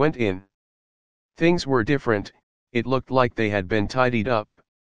 They went in. Things were different, it looked like they had been tidied up.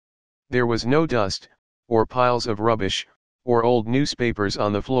 There was no dust, or piles of rubbish, or old newspapers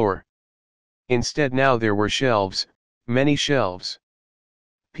on the floor. Instead now there were shelves, many shelves.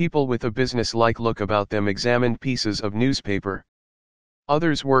 People with a business-like look about them examined pieces of newspaper.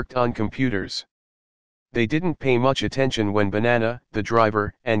 Others worked on computers. They didn't pay much attention when Banana, the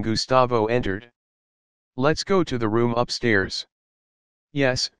driver, and Gustavo entered. Let's go to the room upstairs.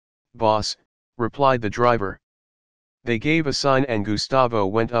 Yes, boss, replied the driver. They gave a sign and Gustavo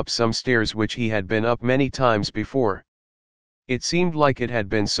went up some stairs which he had been up many times before. It seemed like it had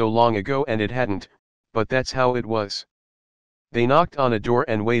been so long ago and it hadn't, but that's how it was. They knocked on a door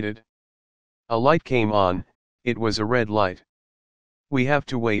and waited. A light came on, it was a red light. "We have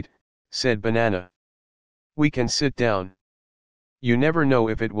to wait," said Banana. "We can sit down. You never know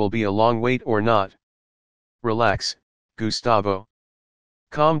if it will be a long wait or not." "Relax, Gustavo.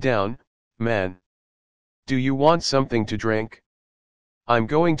 Calm down, man. Do you want something to drink? I'm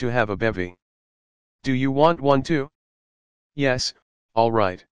going to have a bevy. Do you want one too?" "Yes, all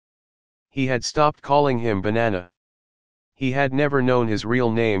right." He had stopped calling him Banana. He had never known his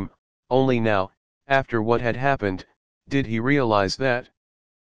real name, only now, after what had happened, did he realize that.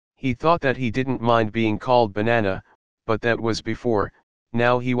 He thought that he didn't mind being called Banana, but that was before.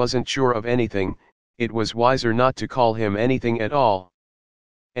 Now he wasn't sure of anything, it was wiser not to call him anything at all.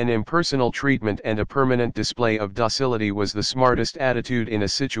 An impersonal treatment and a permanent display of docility was the smartest attitude in a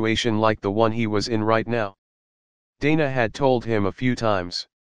situation like the one he was in right now. Dana had told him a few times.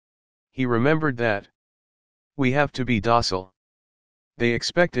 He remembered that. We have to be docile. They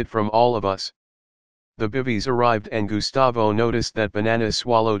expect it from all of us. The bivvies arrived and Gustavo noticed that Banana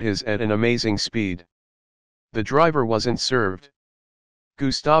swallowed his at an amazing speed. The driver wasn't served.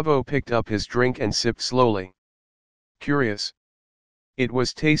 Gustavo picked up his drink and sipped slowly. Curious. It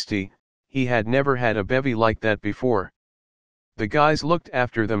was tasty, he had never had a bevy like that before. The guys looked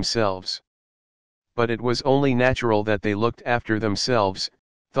after themselves. But it was only natural that they looked after themselves,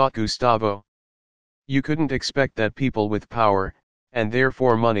 thought Gustavo. You couldn't expect that people with power, and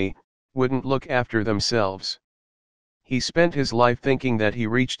therefore money, wouldn't look after themselves. He spent his life thinking that he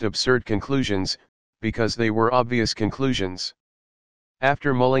reached absurd conclusions, because they were obvious conclusions.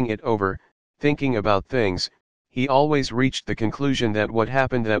 After mulling it over, thinking about things, he always reached the conclusion that what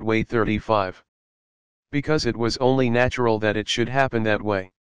happened that way 35. Because it was only natural that it should happen that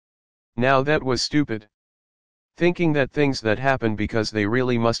way. Now that was stupid. Thinking that things that happen because they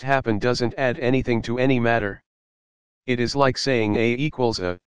really must happen doesn't add anything to any matter. It is like saying A equals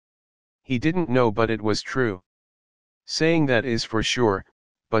A. He didn't know, but it was true. Saying that is for sure,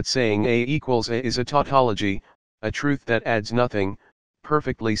 but saying A equals A is a tautology, a truth that adds nothing,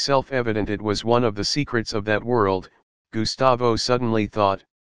 perfectly self-evident. It was one of the secrets of that world, Gustavo suddenly thought.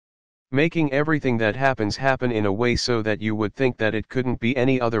 Making everything that happens happen in a way so that you would think that it couldn't be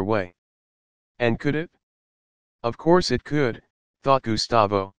any other way. And could it? Of course it could, thought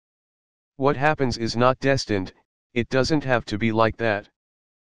Gustavo. What happens is not destined, it doesn't have to be like that.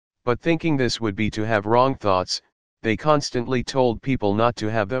 But thinking this would be to have wrong thoughts, they constantly told people not to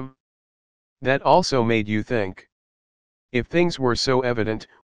have them. That also made you think. If things were so evident,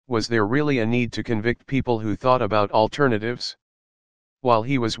 was there really a need to convict people who thought about alternatives? While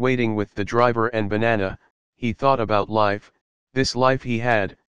he was waiting with the driver and Banana, he thought about life, this life he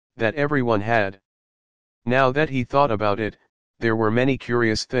had, that everyone had. Now that he thought about it, there were many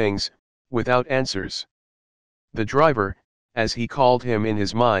curious things, without answers. The driver, as he called him in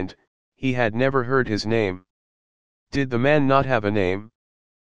his mind, he had never heard his name. Did the man not have a name?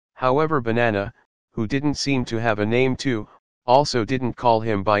 However, Banana, who didn't seem to have a name too, also didn't call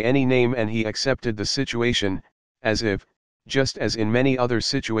him by any name, and he accepted the situation, as if, just as in many other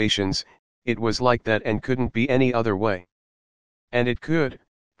situations, it was like that and couldn't be any other way. And it could,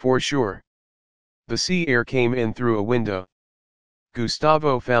 for sure. The sea air came in through a window.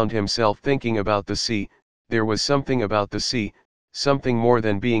 Gustavo found himself thinking about the sea. There was something about the sea, something more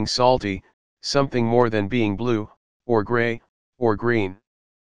than being salty, something more than being blue, or gray, or green.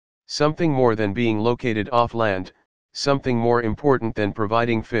 Something more than being located off land, something more important than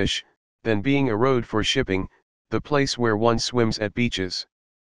providing fish, than being a road for shipping, the place where one swims at beaches.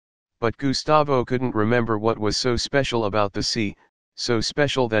 But Gustavo couldn't remember what was so special about the sea, so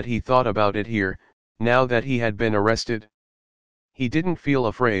special that he thought about it here, now that he had been arrested. He didn't feel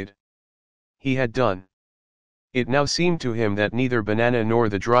afraid. He had done. It now seemed to him that neither Banana nor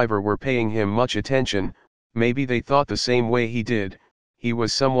the driver were paying him much attention. Maybe they thought the same way he did. He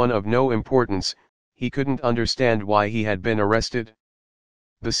was someone of no importance, he couldn't understand why he had been arrested.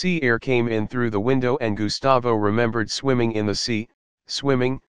 The sea air came in through the window and Gustavo remembered swimming in the sea,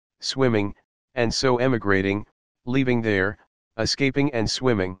 swimming, and so emigrating, leaving there, escaping and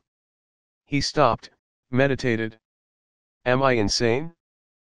swimming. He stopped, meditated. Am I insane?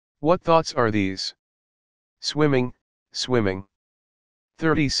 What thoughts are these? Swimming.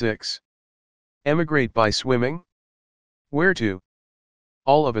 36. Emigrate by swimming? Where to?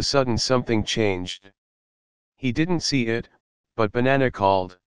 All of a sudden something changed. He didn't see it, but Banana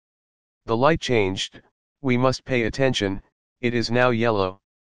called. The light changed, we must pay attention, it is now yellow.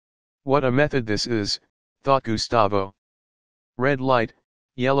 What a method this is, thought Gustavo. Red light,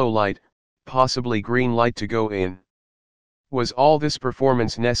 yellow light, possibly green light to go in. Was all this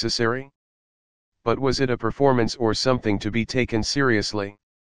performance necessary? But was it a performance or something to be taken seriously?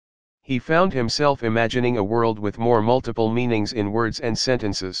 He found himself imagining a world with more multiple meanings in words and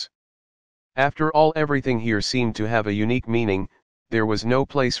sentences. After all, everything here seemed to have a unique meaning. There was no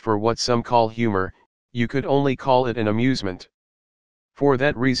place for what some call humor, you could only call it an amusement. For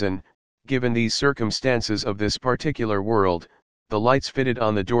that reason, given these circumstances of this particular world, the lights fitted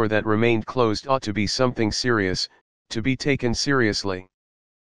on the door that remained closed ought to be something serious, to be taken seriously.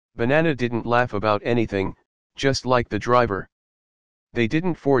 Banana didn't laugh about anything, just like the driver. They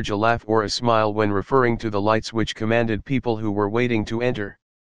didn't forge a laugh or a smile when referring to the lights which commanded people who were waiting to enter.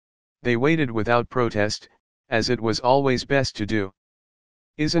 They waited without protest, as it was always best to do.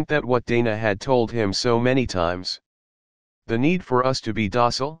 Isn't that what Dana had told him so many times? The need for us to be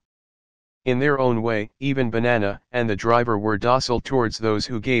docile? In their own way, even Banana and the driver were docile towards those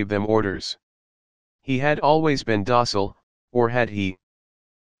who gave them orders. He had always been docile, or had he?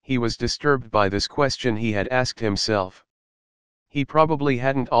 He was disturbed by this question he had asked himself. He probably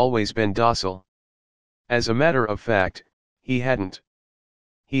hadn't always been docile. As a matter of fact, he hadn't.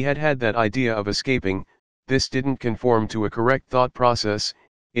 He had had that idea of escaping. This didn't conform to a correct thought process,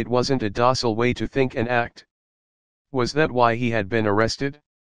 it wasn't a docile way to think and act. Was that why he had been arrested?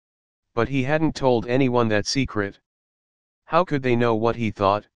 But he hadn't told anyone that secret. How could they know what he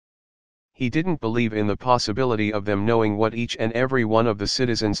thought? He didn't believe in the possibility of them knowing what each and every one of the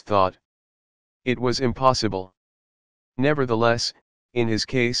citizens thought. It was impossible. Nevertheless, in his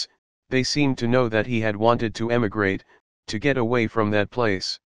case, they seemed to know that he had wanted to emigrate, to get away from that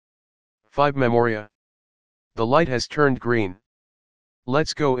place. 5 Memoria. The light has turned green.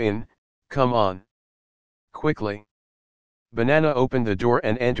 Let's go in, come on. Quickly. Banana opened the door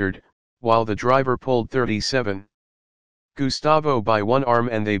and entered, while the driver pulled 37. Gustavo by one arm,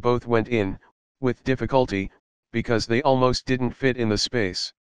 and they both went in, with difficulty, because they almost didn't fit in the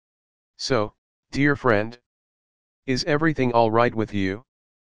space. So, dear friend. Is everything all right with you?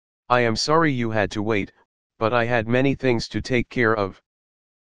 I am sorry you had to wait, but I had many things to take care of.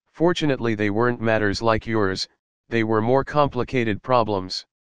 Fortunately, they weren't matters like yours, they were more complicated problems.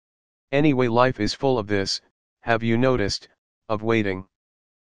 Anyway, life is full of this, have you noticed, of waiting.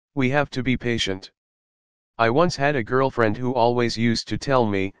 We have to be patient. I once had a girlfriend who always used to tell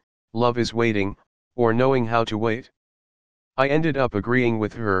me, love is waiting, or knowing how to wait. I ended up agreeing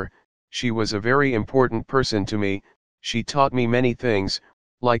with her. She was a very important person to me. She taught me many things,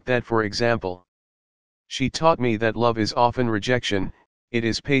 like that, for example. She taught me that love is often rejection, it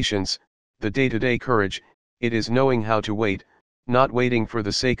is patience, the day-to-day courage, it is knowing how to wait, not waiting for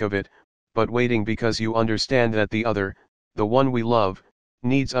the sake of it, but waiting because you understand that the other, the one we love,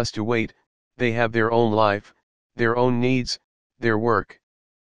 needs us to wait. They have their own life, their own needs, their work.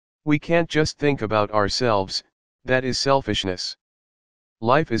 We can't just think about ourselves, that is selfishness.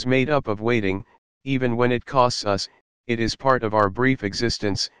 Life is made up of waiting, even when it costs us, it is part of our brief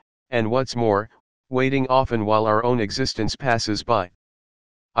existence, and what's more, waiting often while our own existence passes by.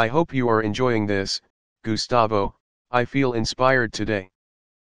 I hope you are enjoying this, Gustavo. I feel inspired today.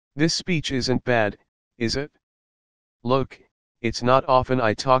 This speech isn't bad, is it? Look, it's not often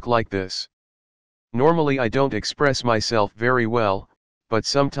I talk like this. Normally I don't express myself very well, but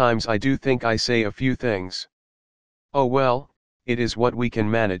sometimes I do think I say a few things. Oh well, it is what we can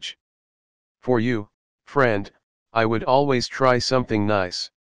manage. For you, friend, I would always try something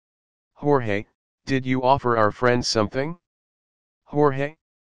nice. Jorge, did you offer our friends something? Jorge?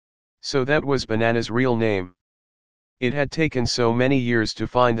 So that was Banana's real name. It had taken so many years to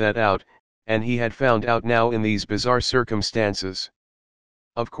find that out, and he had found out now in these bizarre circumstances.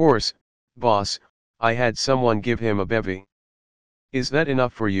 Of course, boss, I had someone give him a bevy. Is that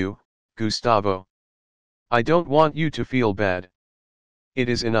enough for you, Gustavo? I don't want you to feel bad. It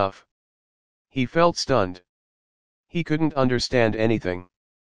is enough. He felt stunned. He couldn't understand anything.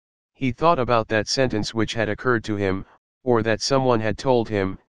 He thought about that sentence which had occurred to him, or that someone had told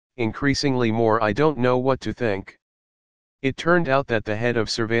him, increasingly more. I don't know what to think. It turned out that the head of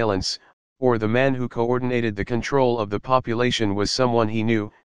surveillance, or the man who coordinated the control of the population, was someone he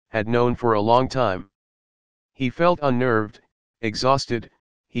knew, had known for a long time. He felt unnerved, exhausted,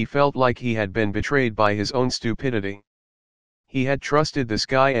 he felt like he had been betrayed by his own stupidity. He had trusted this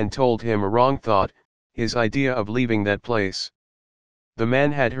guy and told him a wrong thought, his idea of leaving that place. The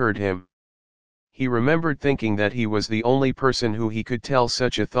man had heard him. He remembered thinking that he was the only person who he could tell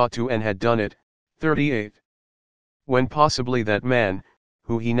such a thought to, and had done it. 38. When possibly that man,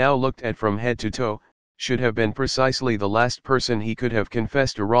 who he now looked at from head to toe, should have been precisely the last person he could have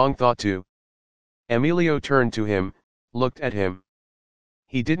confessed a wrong thought to. Emilio turned to him, looked at him.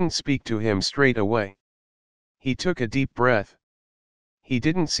 He didn't speak to him straight away. He took a deep breath. He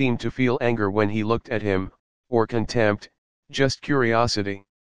didn't seem to feel anger when he looked at him, or contempt, just curiosity.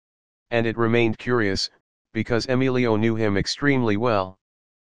 And it remained curious, because Emilio knew him extremely well.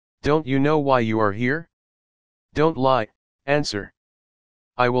 "Don't you know why you are here? Don't lie, answer."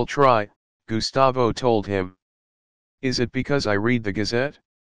 "I will try," Gustavo told him. "Is it because I read the Gazette?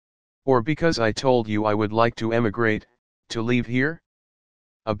 Or because I told you I would like to emigrate, to leave here?"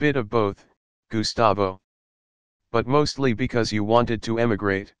 "A bit of both, Gustavo. But mostly because you wanted to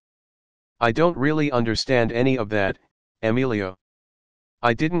emigrate." "I don't really understand any of that, Emilio.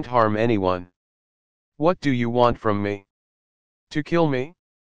 I didn't harm anyone. What do you want from me? To kill me?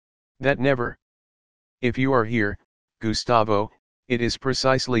 That never. If you are here, Gustavo, it is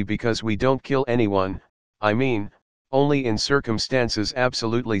precisely because we don't kill anyone. I mean, only in circumstances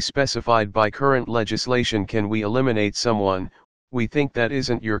absolutely specified by current legislation can we eliminate someone. We think that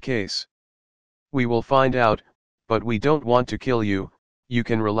isn't your case. We will find out, but we don't want to kill you. You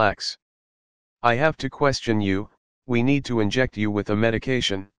can relax. I have to question you. We need to inject you with a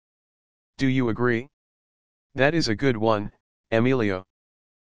medication. Do you agree?" "That is a good one, Emilio.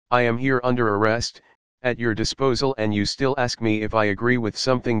 I am here under arrest, at your disposal, and you still ask me if I agree with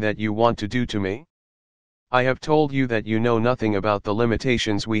something that you want to do to me? I have told you that you know nothing about the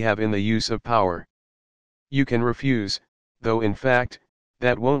limitations we have in the use of power. You can refuse, though in fact,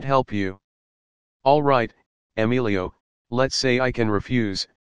 that won't help you." "All right, Emilio, let's say I can refuse,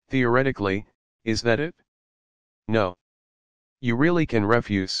 theoretically, is that it?" "No. You really can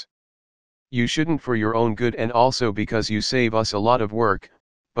refuse. You shouldn't for your own good and also because you save us a lot of work,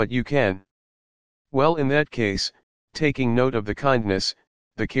 but you can." "Well, in that case, taking note of the kindness,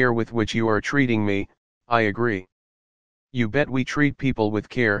 the care with which you are treating me, I agree. You bet we treat people with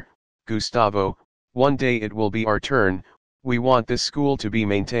care, Gustavo. One day it will be our turn. We want this school to be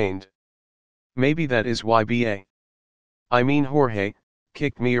maintained. Maybe that is why Jorge,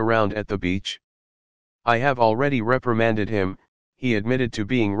 kicked me around at the beach. I have already reprimanded him. He admitted to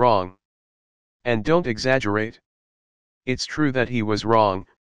being wrong. And don't exaggerate. It's true that he was wrong,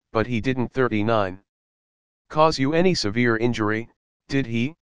 but he didn't 39. Cause you any severe injury, did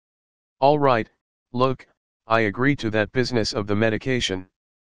he? All right, look, I agree to that business of the medication.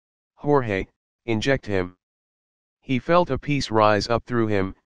 Jorge, inject him." He felt a peace rise up through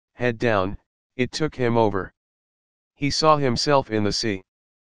him, head down. It took him over. He saw himself in the sea.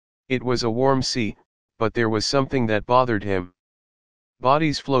 It was a warm sea, but there was something that bothered him.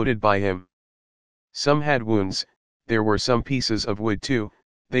 Bodies floated by him. Some had wounds, there were some pieces of wood too.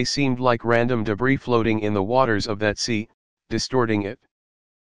 They seemed like random debris floating in the waters of that sea, distorting it.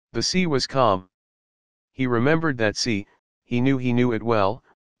 The sea was calm. He remembered that sea, he knew it well,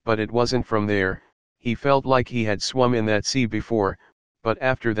 but it wasn't from there. He felt like he had swum in that sea before, but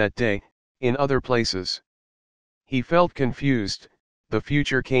after that day, in other places. He felt confused. The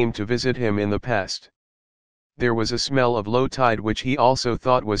future came to visit him in the past. There was a smell of low tide which he also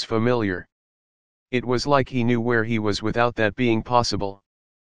thought was familiar. It was like he knew where he was without that being possible.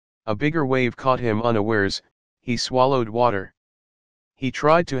 A bigger wave caught him unawares. He swallowed water. He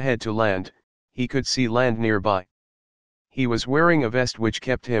tried to head to land. He could see land nearby. He was wearing a vest which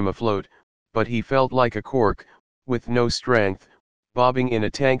kept him afloat, but he felt like a cork, with no strength, bobbing in a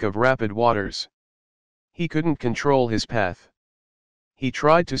tank of rapid waters. He couldn't control his path. He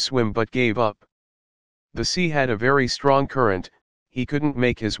tried to swim but gave up. The sea had a very strong current. He couldn't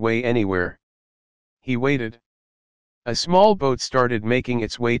make his way anywhere. He waited. A small boat started making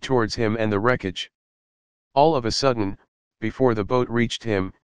its way towards him and the wreckage. All of a sudden, before the boat reached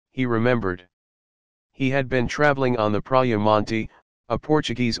him, he remembered. He had been traveling on the Praia Monte, a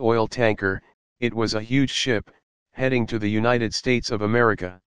Portuguese oil tanker. It was a huge ship, heading to the United States of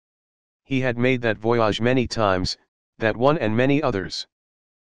America. He had made that voyage many times, that one and many others.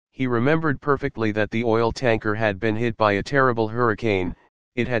 He remembered perfectly that the oil tanker had been hit by a terrible hurricane.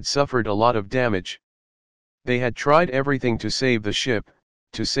 It had suffered a lot of damage. They had tried everything to save the ship,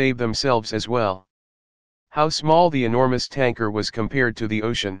 to save themselves as well. How small the enormous tanker was compared to the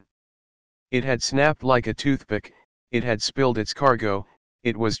ocean. It had snapped like a toothpick, it had spilled its cargo,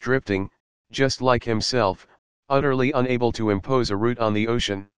 it was drifting, just like himself, utterly unable to impose a route on the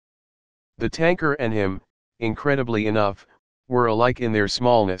ocean. The tanker and him, incredibly enough, were alike in their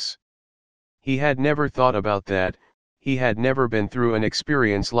smallness. He had never thought about that. He had never been through an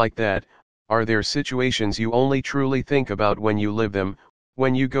experience like that. Are there situations you only truly think about when you live them,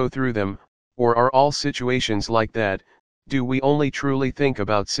 when you go through them, or are all situations like that, Do we only truly think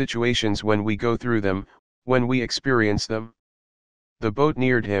about situations when we go through them, when we experience them? The boat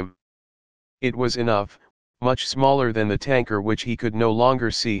neared him. It was enough, much smaller than the tanker which he could no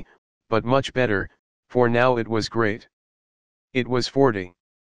longer see, but much better, for now it was great. It was 40.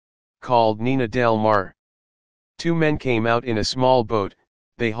 Called Nina Del Mar. Two men came out in a small boat,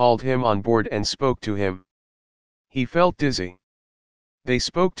 they hauled him on board and spoke to him. He felt dizzy. They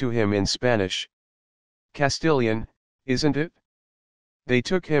spoke to him in Spanish. Castilian, isn't it? They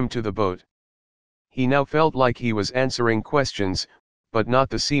took him to the boat. He now felt like he was answering questions, but not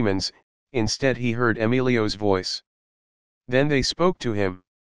the seaman's, instead he heard Emilio's voice. Then they spoke to him.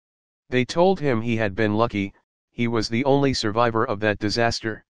 They told him he had been lucky, he was the only survivor of that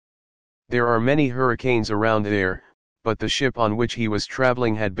disaster. There are many hurricanes around there, but the ship on which he was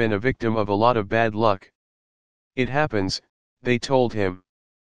traveling had been a victim of a lot of bad luck. It happens, they told him.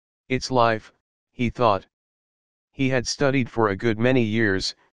 It's life, he thought. He had studied for a good many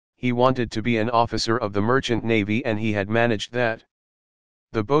years, he wanted to be an officer of the merchant navy and he had managed that.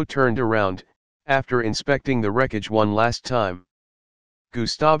 The boat turned around, after inspecting the wreckage one last time.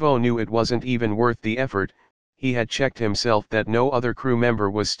 Gustavo knew it wasn't even worth the effort, he had checked himself that no other crew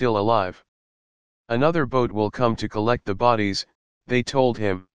member was still alive. Another boat will come to collect the bodies, they told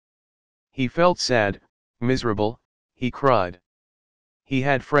him. He felt sad, miserable, he cried. He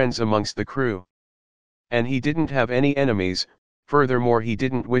had friends amongst the crew. And he didn't have any enemies, furthermore he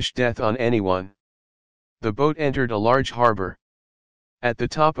didn't wish death on anyone. The boat entered a large harbor. At the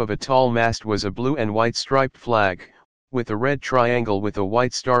top of a tall mast was a blue and white striped flag, with a red triangle with a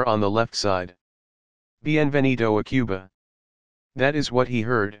white star on the left side. Bienvenido a Cuba. That is what he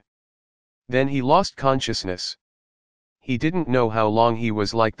heard. Then he lost consciousness. He didn't know how long he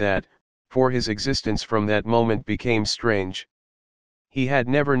was like that, for his existence from that moment became strange. He had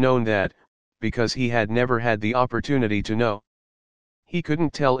never known that, because he had never had the opportunity to know. He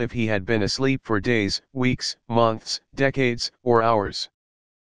couldn't tell if he had been asleep for days, weeks, months, decades, or hours.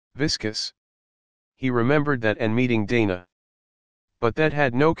 Viscous. He remembered that and meeting Dana. But that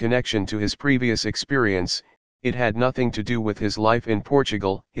had no connection to his previous experience, it had nothing to do with his life in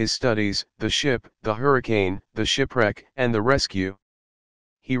Portugal, his studies, the ship, the hurricane, the shipwreck, and the rescue.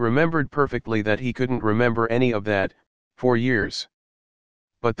 He remembered perfectly that he couldn't remember any of that, for years.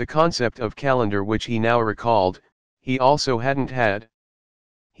 But the concept of calendar which he now recalled, he also hadn't had.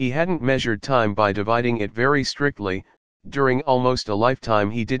 He hadn't measured time by dividing it very strictly, during almost a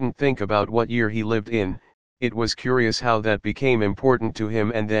lifetime he didn't think about what year he lived in, it was curious how that became important to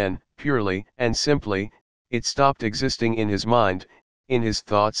him and then, purely and simply, it stopped existing in his mind, in his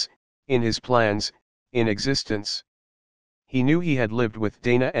thoughts, in his plans, in existence. He knew he had lived with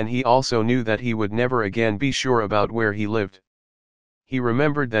Dana and he also knew that he would never again be sure about where he lived. He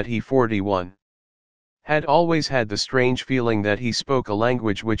remembered that he 41. Had always had the strange feeling that he spoke a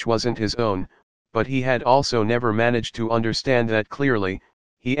language which wasn't his own, but he had also never managed to understand that clearly,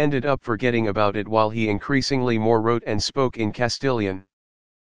 he ended up forgetting about it while he increasingly more wrote and spoke in Castilian.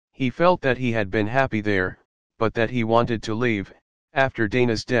 He felt that he had been happy there, but that he wanted to leave, after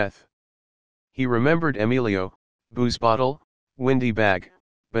Dana's death. He remembered Emilio, booze bottle, windy bag,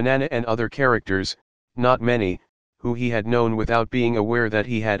 banana and other characters, not many, who he had known without being aware that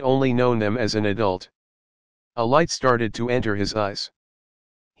he had only known them as an adult. A light started to enter his eyes.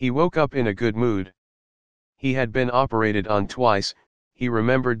 He woke up in a good mood. He had been operated on twice, he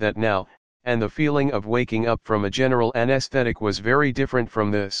remembered that now, and the feeling of waking up from a general anesthetic was very different from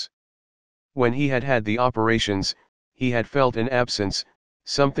this. When he had had the operations, he had felt an absence,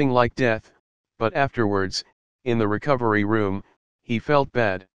 something like death, but afterwards, in the recovery room, he felt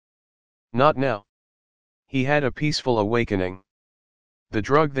bad. Not now. He had a peaceful awakening. The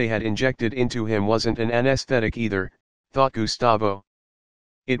drug they had injected into him wasn't an anesthetic either, thought Gustavo.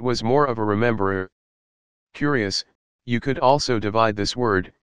 It was more of a rememberer. Curious, you could also divide this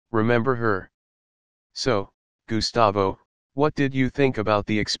word, remember her. So, Gustavo, what did you think about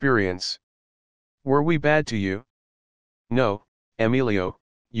the experience? Were we bad to you? No, Emilio,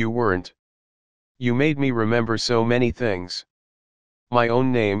 you weren't. You made me remember so many things. My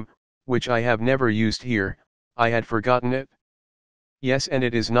own name, which I have never used here, I had forgotten it. Yes, and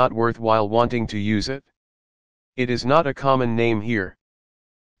it is not worthwhile wanting to use it. It is not a common name here.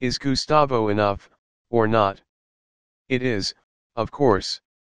 Is Gustavo enough, or not? It is, of course.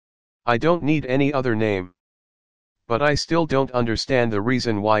 I don't need any other name. But I still don't understand the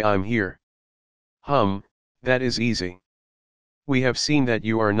reason why I'm here. That is easy. We have seen that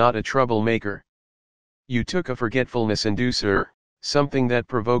you are not a troublemaker. You took a forgetfulness inducer, something that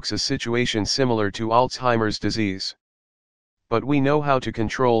provokes a situation similar to Alzheimer's disease. But we know how to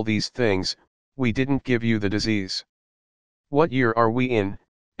control these things, we didn't give you the disease. What year are we in,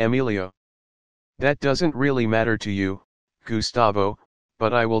 Emilio? That doesn't really matter to you, Gustavo,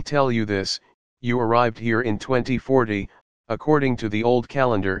 but I will tell you this, you arrived here in 2040, according to the old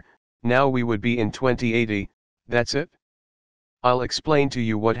calendar, now we would be in 2080, that's it? I'll explain to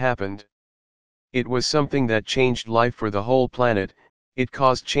you what happened. It was something that changed life for the whole planet, it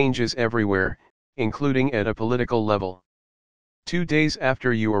caused changes everywhere, including at a political level. 2 days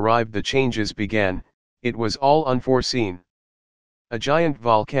after you arrived the changes began, it was all unforeseen. A giant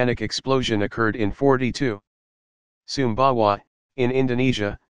volcanic explosion occurred in 42. Sumbawa, in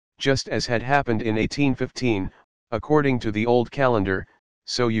Indonesia, just as had happened in 1815, according to the old calendar,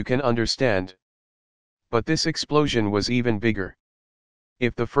 so you can understand. But this explosion was even bigger.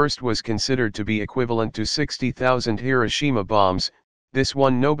 If the first was considered to be equivalent to 60,000 Hiroshima bombs, this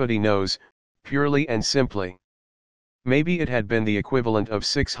one nobody knows, purely and simply. Maybe it had been the equivalent of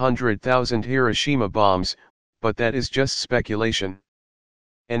 600,000 Hiroshima bombs, but that is just speculation.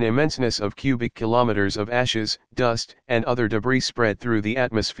 An immenseness of cubic kilometers of ashes, dust, and other debris spread through the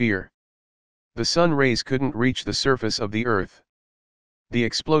atmosphere. The sun rays couldn't reach the surface of the earth. The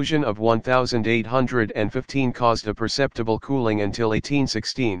explosion of 1815 caused a perceptible cooling until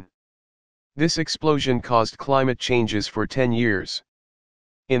 1816. This explosion caused climate changes for 10 years.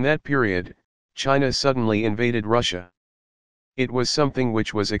 In that period, China suddenly invaded Russia. It was something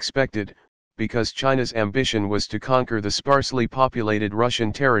which was expected, because China's ambition was to conquer the sparsely populated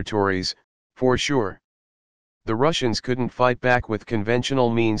Russian territories, for sure. The Russians couldn't fight back with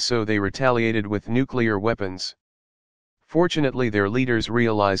conventional means, so they retaliated with nuclear weapons. Fortunately, their leaders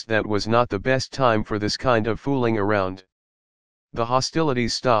realized that was not the best time for this kind of fooling around. The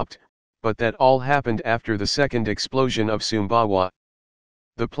hostilities stopped, but that all happened after the second explosion of Sumbawa.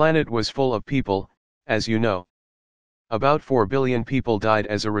 The planet was full of people, as you know. About 4 billion people died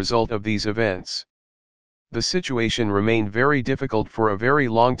as a result of these events. The situation remained very difficult for a very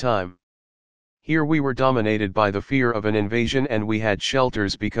long time. Here we were dominated by the fear of an invasion, and we had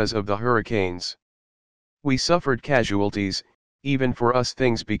shelters because of the hurricanes. We suffered casualties, even for us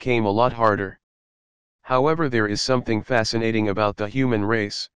things became a lot harder. However, there is something fascinating about the human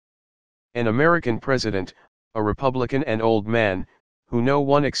race. An American president, a Republican and old man, who no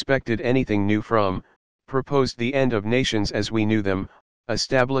one expected anything new from, proposed the end of nations as we knew them,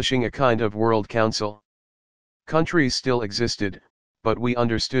 establishing a kind of world council. Countries still existed, but we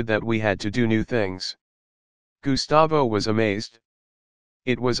understood that we had to do new things. Gustavo was amazed.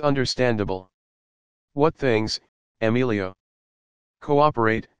 It was understandable. What things, Emilio?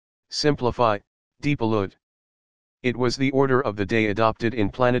 Cooperate, simplify, depollute. It was the order of the day adopted in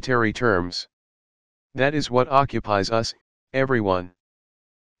planetary terms. That is what occupies us, everyone.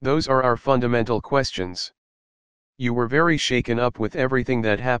 Those are our fundamental questions. You were very shaken up with everything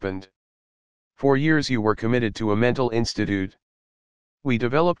that happened. For years you were committed to a mental institute. We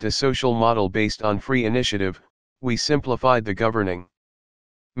developed a social model based on free initiative, we simplified the governing.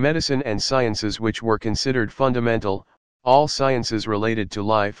 Medicine and sciences which were considered fundamental, all sciences related to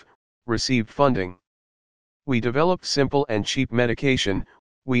life, received funding. We developed simple and cheap medication,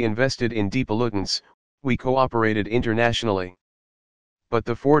 we invested in depollutants, we cooperated internationally. But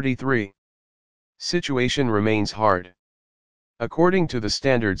the 43 situation remains hard. According to the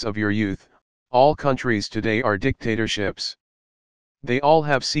standards of your youth, all countries today are dictatorships. They all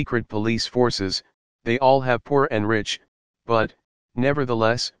have secret police forces, they all have poor and rich, but,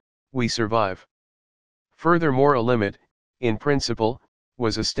 nevertheless, we survive. Furthermore, a limit, in principle,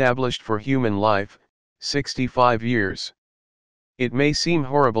 was established for human life, 65 years. It may seem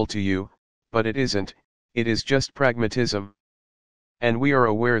horrible to you, but it isn't, it is just pragmatism. And we are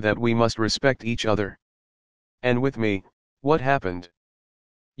aware that we must respect each other. And with me, what happened?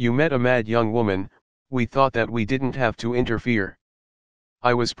 You met a mad young woman, we thought that we didn't have to interfere.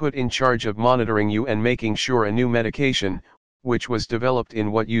 I was put in charge of monitoring you and making sure a new medication, which was developed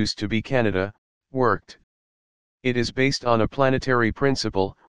in what used to be Canada, worked. It is based on a planetary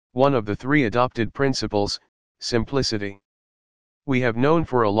principle, one of the 3 adopted principles, simplicity. We have known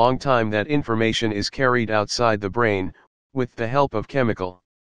for a long time that information is carried outside the brain, with the help of chemical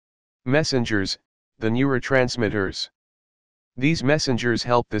messengers, the neurotransmitters. These messengers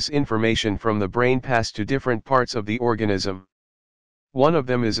help this information from the brain pass to different parts of the organism. One of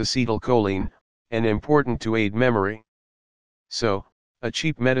them is acetylcholine, and important to aid memory. So, a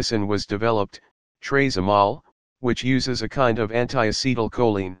cheap medicine was developed, trazimol, which uses a kind of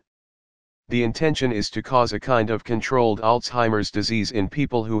anti-acetylcholine. The intention is to cause a kind of controlled Alzheimer's disease in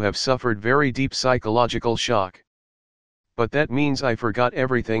people who have suffered very deep psychological shock. But that means I forgot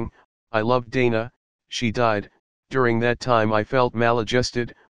everything. I loved Dana, she died, during that time I felt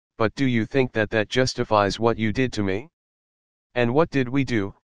maladjusted, but do you think that that justifies what you did to me? And what did we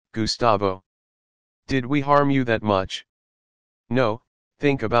do, Gustavo? Did we harm you that much? No,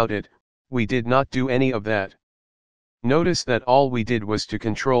 think about it, we did not do any of that. Notice that all we did was to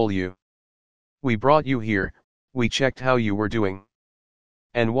control you. We brought you here, we checked how you were doing.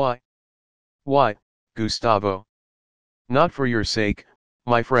 And why? Why, Gustavo? Not for your sake,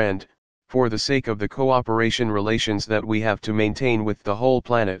 my friend, for the sake of the cooperation relations that we have to maintain with the whole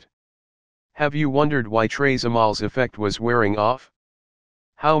planet. Have you wondered why Trazamal's effect was wearing off?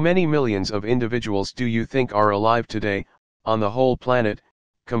 How many millions of individuals do you think are alive today, on the whole planet,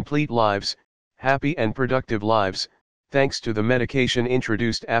 complete lives, happy and productive lives, thanks to the medication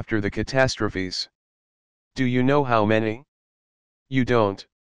introduced after the catastrophes? Do you know how many? You don't.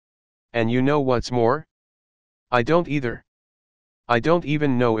 And you know what's more? I don't either. I don't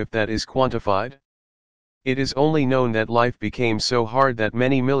even know if that is quantified. It is only known that life became so hard that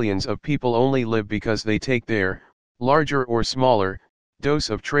many millions of people only live because they take their, larger or smaller, dose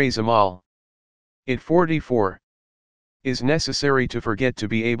of Trazamal. It 44. Is necessary to forget to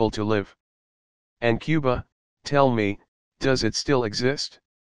be able to live. And Cuba, tell me, does it still exist?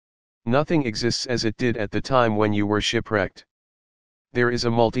 Nothing exists as it did at the time when you were shipwrecked. There is a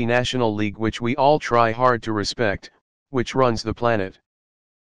multinational league which we all try hard to respect, which runs the planet.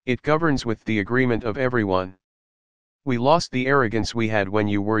 It governs with the agreement of everyone. We lost the arrogance we had when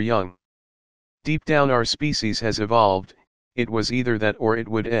you were young. Deep down our species has evolved, it was either that or it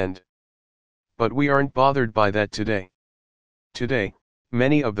would end. But we aren't bothered by that today. Today,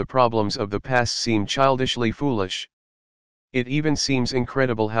 many of the problems of the past seem childishly foolish. It even seems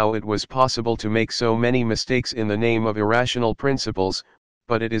incredible how it was possible to make so many mistakes in the name of irrational principles,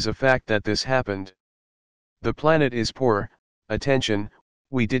 but it is a fact that this happened. The planet is poor, attention,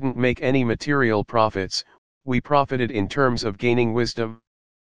 we didn't make any material profits, we profited in terms of gaining wisdom.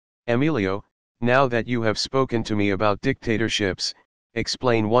 Emilio, now that you have spoken to me about dictatorships,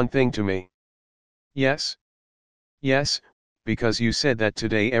 explain one thing to me. Yes? Yes, because you said that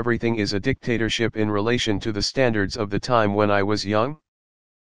today everything is a dictatorship in relation to the standards of the time when I was young?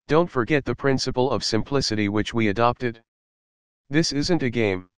 Don't forget the principle of simplicity which we adopted. This isn't a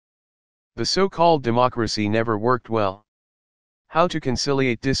game. The so-called democracy never worked well. How to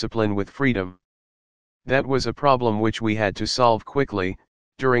conciliate discipline with freedom? That was a problem which we had to solve quickly,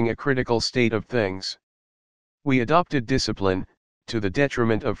 during a critical state of things. We adopted discipline, to the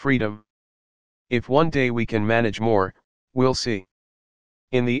detriment of freedom. If one day we can manage more, we'll see.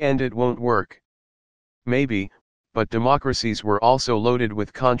 In the end it won't work. Maybe, but democracies were also loaded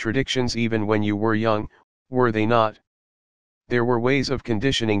with contradictions even when you were young, were they not? There were ways of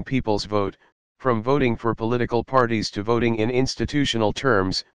conditioning people's vote, from voting for political parties to voting in institutional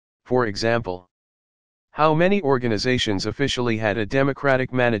terms, for example. How many organizations officially had a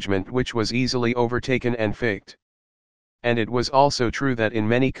democratic management which was easily overtaken and faked? And it was also true that in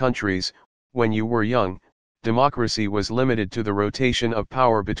many countries, when you were young, democracy was limited to the rotation of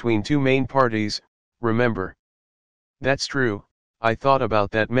power between two main parties, remember? That's true, I thought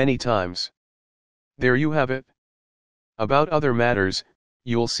about that many times. There you have it. About other matters,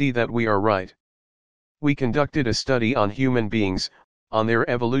 you'll see that we are right. We conducted a study on human beings, on their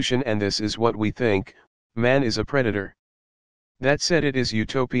evolution, and this is what we think: man is a predator. That said, it is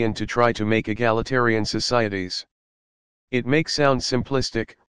utopian to try to make egalitarian societies. It may sound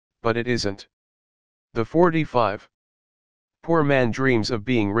simplistic, but it isn't. The 45. Poor man dreams of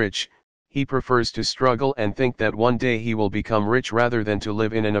being rich, he prefers to struggle and think that one day he will become rich rather than to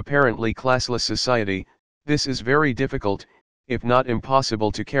live in an apparently classless society. This is very difficult, if not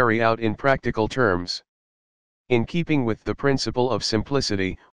impossible to carry out in practical terms. In keeping with the principle of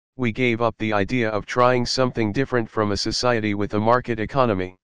simplicity, we gave up the idea of trying something different from a society with a market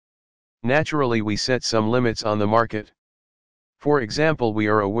economy. Naturally, we set some limits on the market. For example, we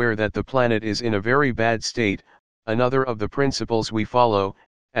are aware that the planet is in a very bad state. Another of the principles we follow,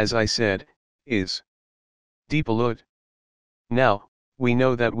 as I said, is depollute. Now, we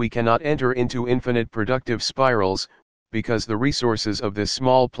know that we cannot enter into infinite productive spirals, because the resources of this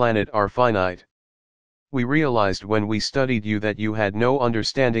small planet are finite. We realized when we studied you that you had no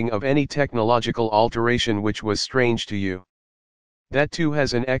understanding of any technological alteration which was strange to you. That too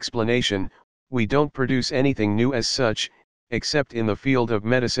has an explanation: we don't produce anything new as such, except in the field of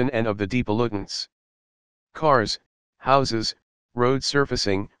medicine and of the depollutants. Cars, houses, road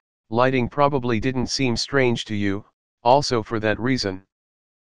surfacing, lighting probably didn't seem strange to you, also for that reason.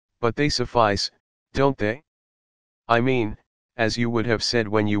 But they suffice, don't they? I mean, as you would have said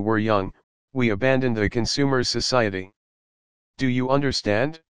when you were young, we abandoned the consumer's society. Do you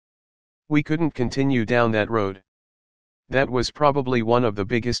understand? We couldn't continue down that road. That was probably one of the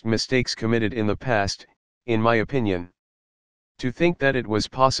biggest mistakes committed in the past, in my opinion. To think that it was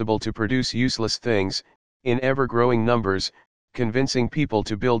possible to produce useless things, in ever-growing numbers, convincing people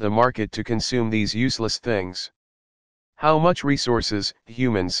to build a market to consume these useless things. How much resources,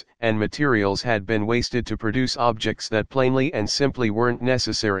 humans, and materials had been wasted to produce objects that plainly and simply weren't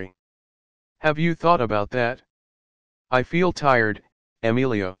necessary. Have you thought about that? I feel tired,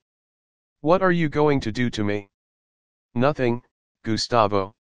 Emilio. What are you going to do to me? Nothing,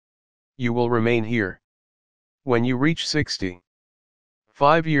 Gustavo. You will remain here. When you reach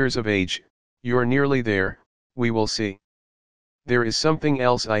 65 years of age, you're nearly there, we will see. There is something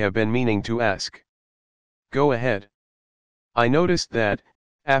else I have been meaning to ask. Go ahead. I noticed that,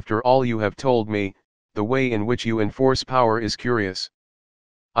 after all you have told me, the way in which you enforce power is curious.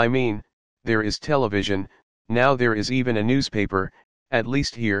 I mean, there is television, now there is even a newspaper, at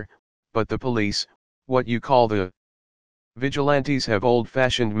least here, but the police, what you call the vigilantes, have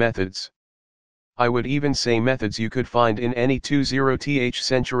old-fashioned methods. I would even say methods you could find in any 20th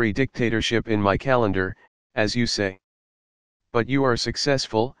century dictatorship in my calendar, as you say. But you are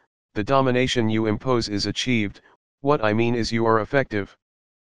successful, the domination you impose is achieved, what I mean is you are effective.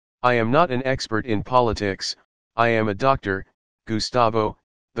 I am not an expert in politics, I am a doctor, Gustavo,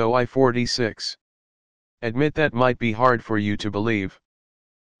 though I'm 46. Admit that might be hard for you to believe.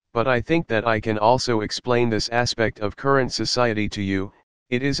 But I think that I can also explain this aspect of current society to you.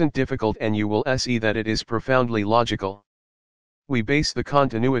 It isn't difficult and you will see that it is profoundly logical. We base the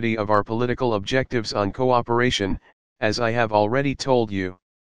continuity of our political objectives on cooperation, as I have already told you.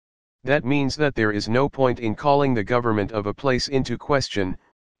 That means that there is no point in calling the government of a place into question,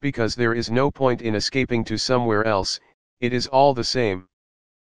 because there is no point in escaping to somewhere else, it is all the same.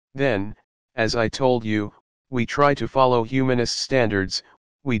 Then, as I told you, we try to follow humanist standards,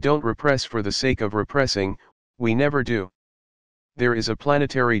 we don't repress for the sake of repressing, we never do. There is a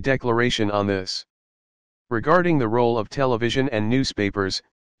planetary declaration on this. Regarding the role of television and newspapers,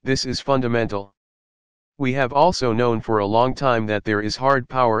 this is fundamental. We have also known for a long time that there is hard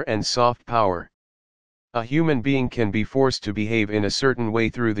power and soft power. A human being can be forced to behave in a certain way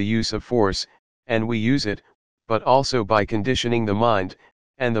through the use of force, and we use it, but also by conditioning the mind,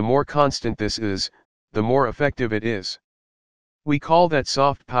 and the more constant this is, the more effective it is. We call that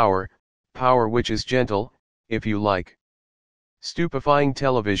soft power, power which is gentle, if you like. Stupefying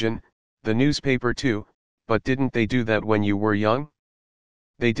television, the newspaper too, but didn't they do that when you were young?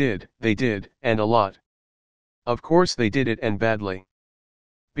 They did, and a lot. Of course they did it, and badly.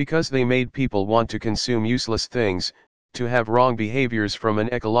 Because they made people want to consume useless things, to have wrong behaviors from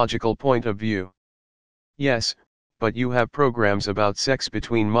an ecological point of view. Yes, but you have programs about sex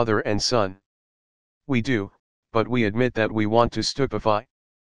between mother and son. We do, but we admit that we want to stupefy.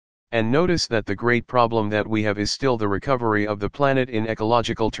 And notice that the great problem that we have is still the recovery of the planet in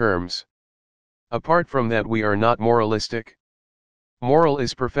ecological terms. Apart from that, we are not moralistic. Moral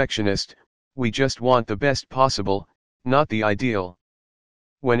is perfectionist, we just want the best possible, not the ideal.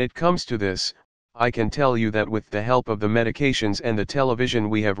 When it comes to this, I can tell you that with the help of the medications and the television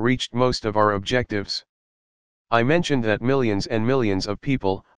we have reached most of our objectives. I mentioned that millions and millions of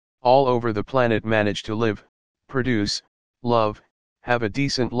people, all over the planet, manage to live, produce, love, have a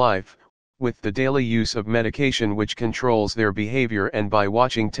decent life, with the daily use of medication which controls their behavior and by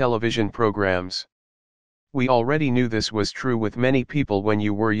watching television programs. We already knew this was true with many people when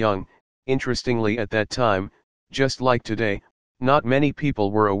you were young. Interestingly, at that time, just like today, not many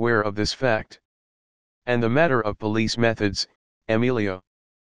people were aware of this fact. And the matter of police methods, Emilio.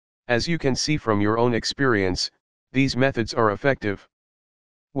 As you can see from your own experience, these methods are effective.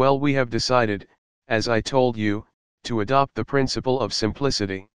 Well, we have decided, as I told you, to adopt the principle of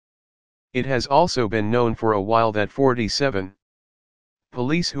simplicity. It has also been known for a while that 47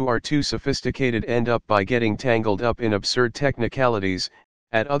 police who are too sophisticated end up by getting tangled up in absurd technicalities.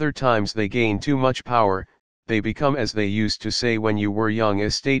 At other times they gain too much power, they become, as they used to say when you were young, a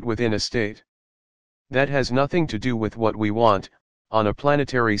state within a state. That has nothing to do with what we want, on a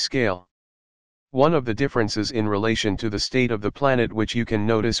planetary scale. One of the differences in relation to the state of the planet which you can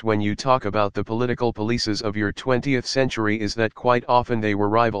notice when you talk about the political polices of your 20th century is that quite often they were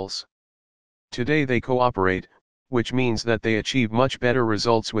rivals. Today they cooperate, which means that they achieve much better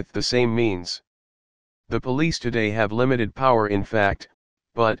results with the same means. The police today have limited power, in fact,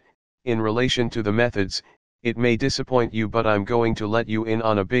 but, in relation to the methods, it may disappoint you, but I'm going to let you in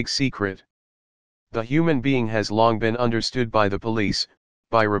on a big secret. The human being has long been understood by the police,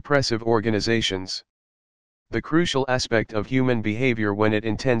 by repressive organizations. The crucial aspect of human behavior when it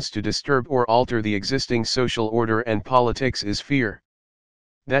intends to disturb or alter the existing social order and politics is fear.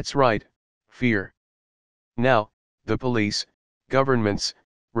 That's right, fear. Now, the police, governments,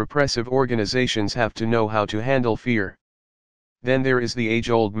 repressive organizations have to know how to handle fear. Then there is the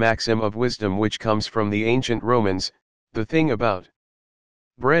age-old maxim of wisdom which comes from the ancient Romans, the thing about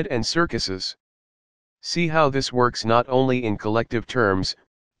bread and circuses. See how this works not only in collective terms,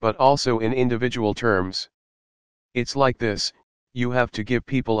 but also in individual terms. It's like this: you have to give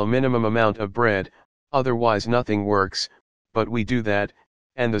people a minimum amount of bread, otherwise nothing works, but we do that,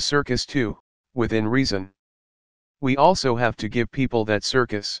 and the circus too, within reason. We also have to give people that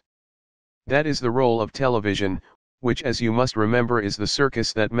circus. That is the role of television, which, as you must remember, is the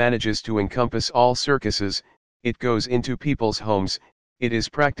circus that manages to encompass all circuses. It goes into people's homes, it is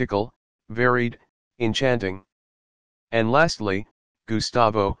practical, varied, enchanting. And lastly,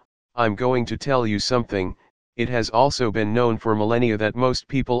 Gustavo, I'm going to tell you something. It has also been known for millennia that most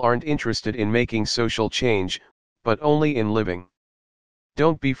people aren't interested in making social change, but only in living.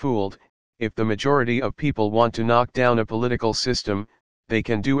 Don't be fooled. If the majority of people want to knock down a political system, they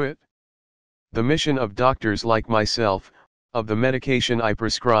can do it. The mission of doctors like myself, of the medication I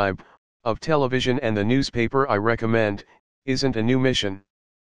prescribe, of television and the newspaper I recommend, isn't a new mission.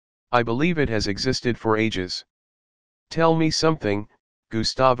 I believe it has existed for ages. Tell me something,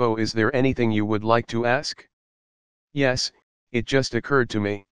 Gustavo. Is there anything you would like to ask? Yes, it just occurred to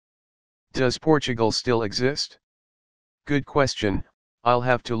me. Does Portugal still exist? Good question, I'll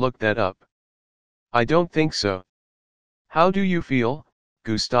have to look that up. I don't think so. How do you feel,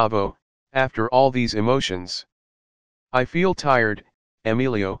 Gustavo, after all these emotions? I feel tired,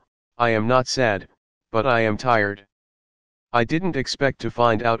 Emilio. I am not sad, but I am tired. I didn't expect to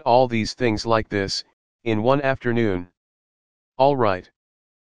find out all these things like this, in one afternoon. All right.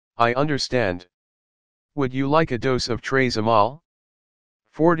 I understand. Would you like a dose of Trazamol?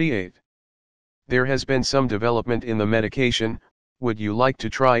 48. There has been some development in the medication, would you like to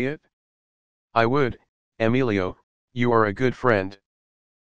try it? I would, Emilio, you are a good friend.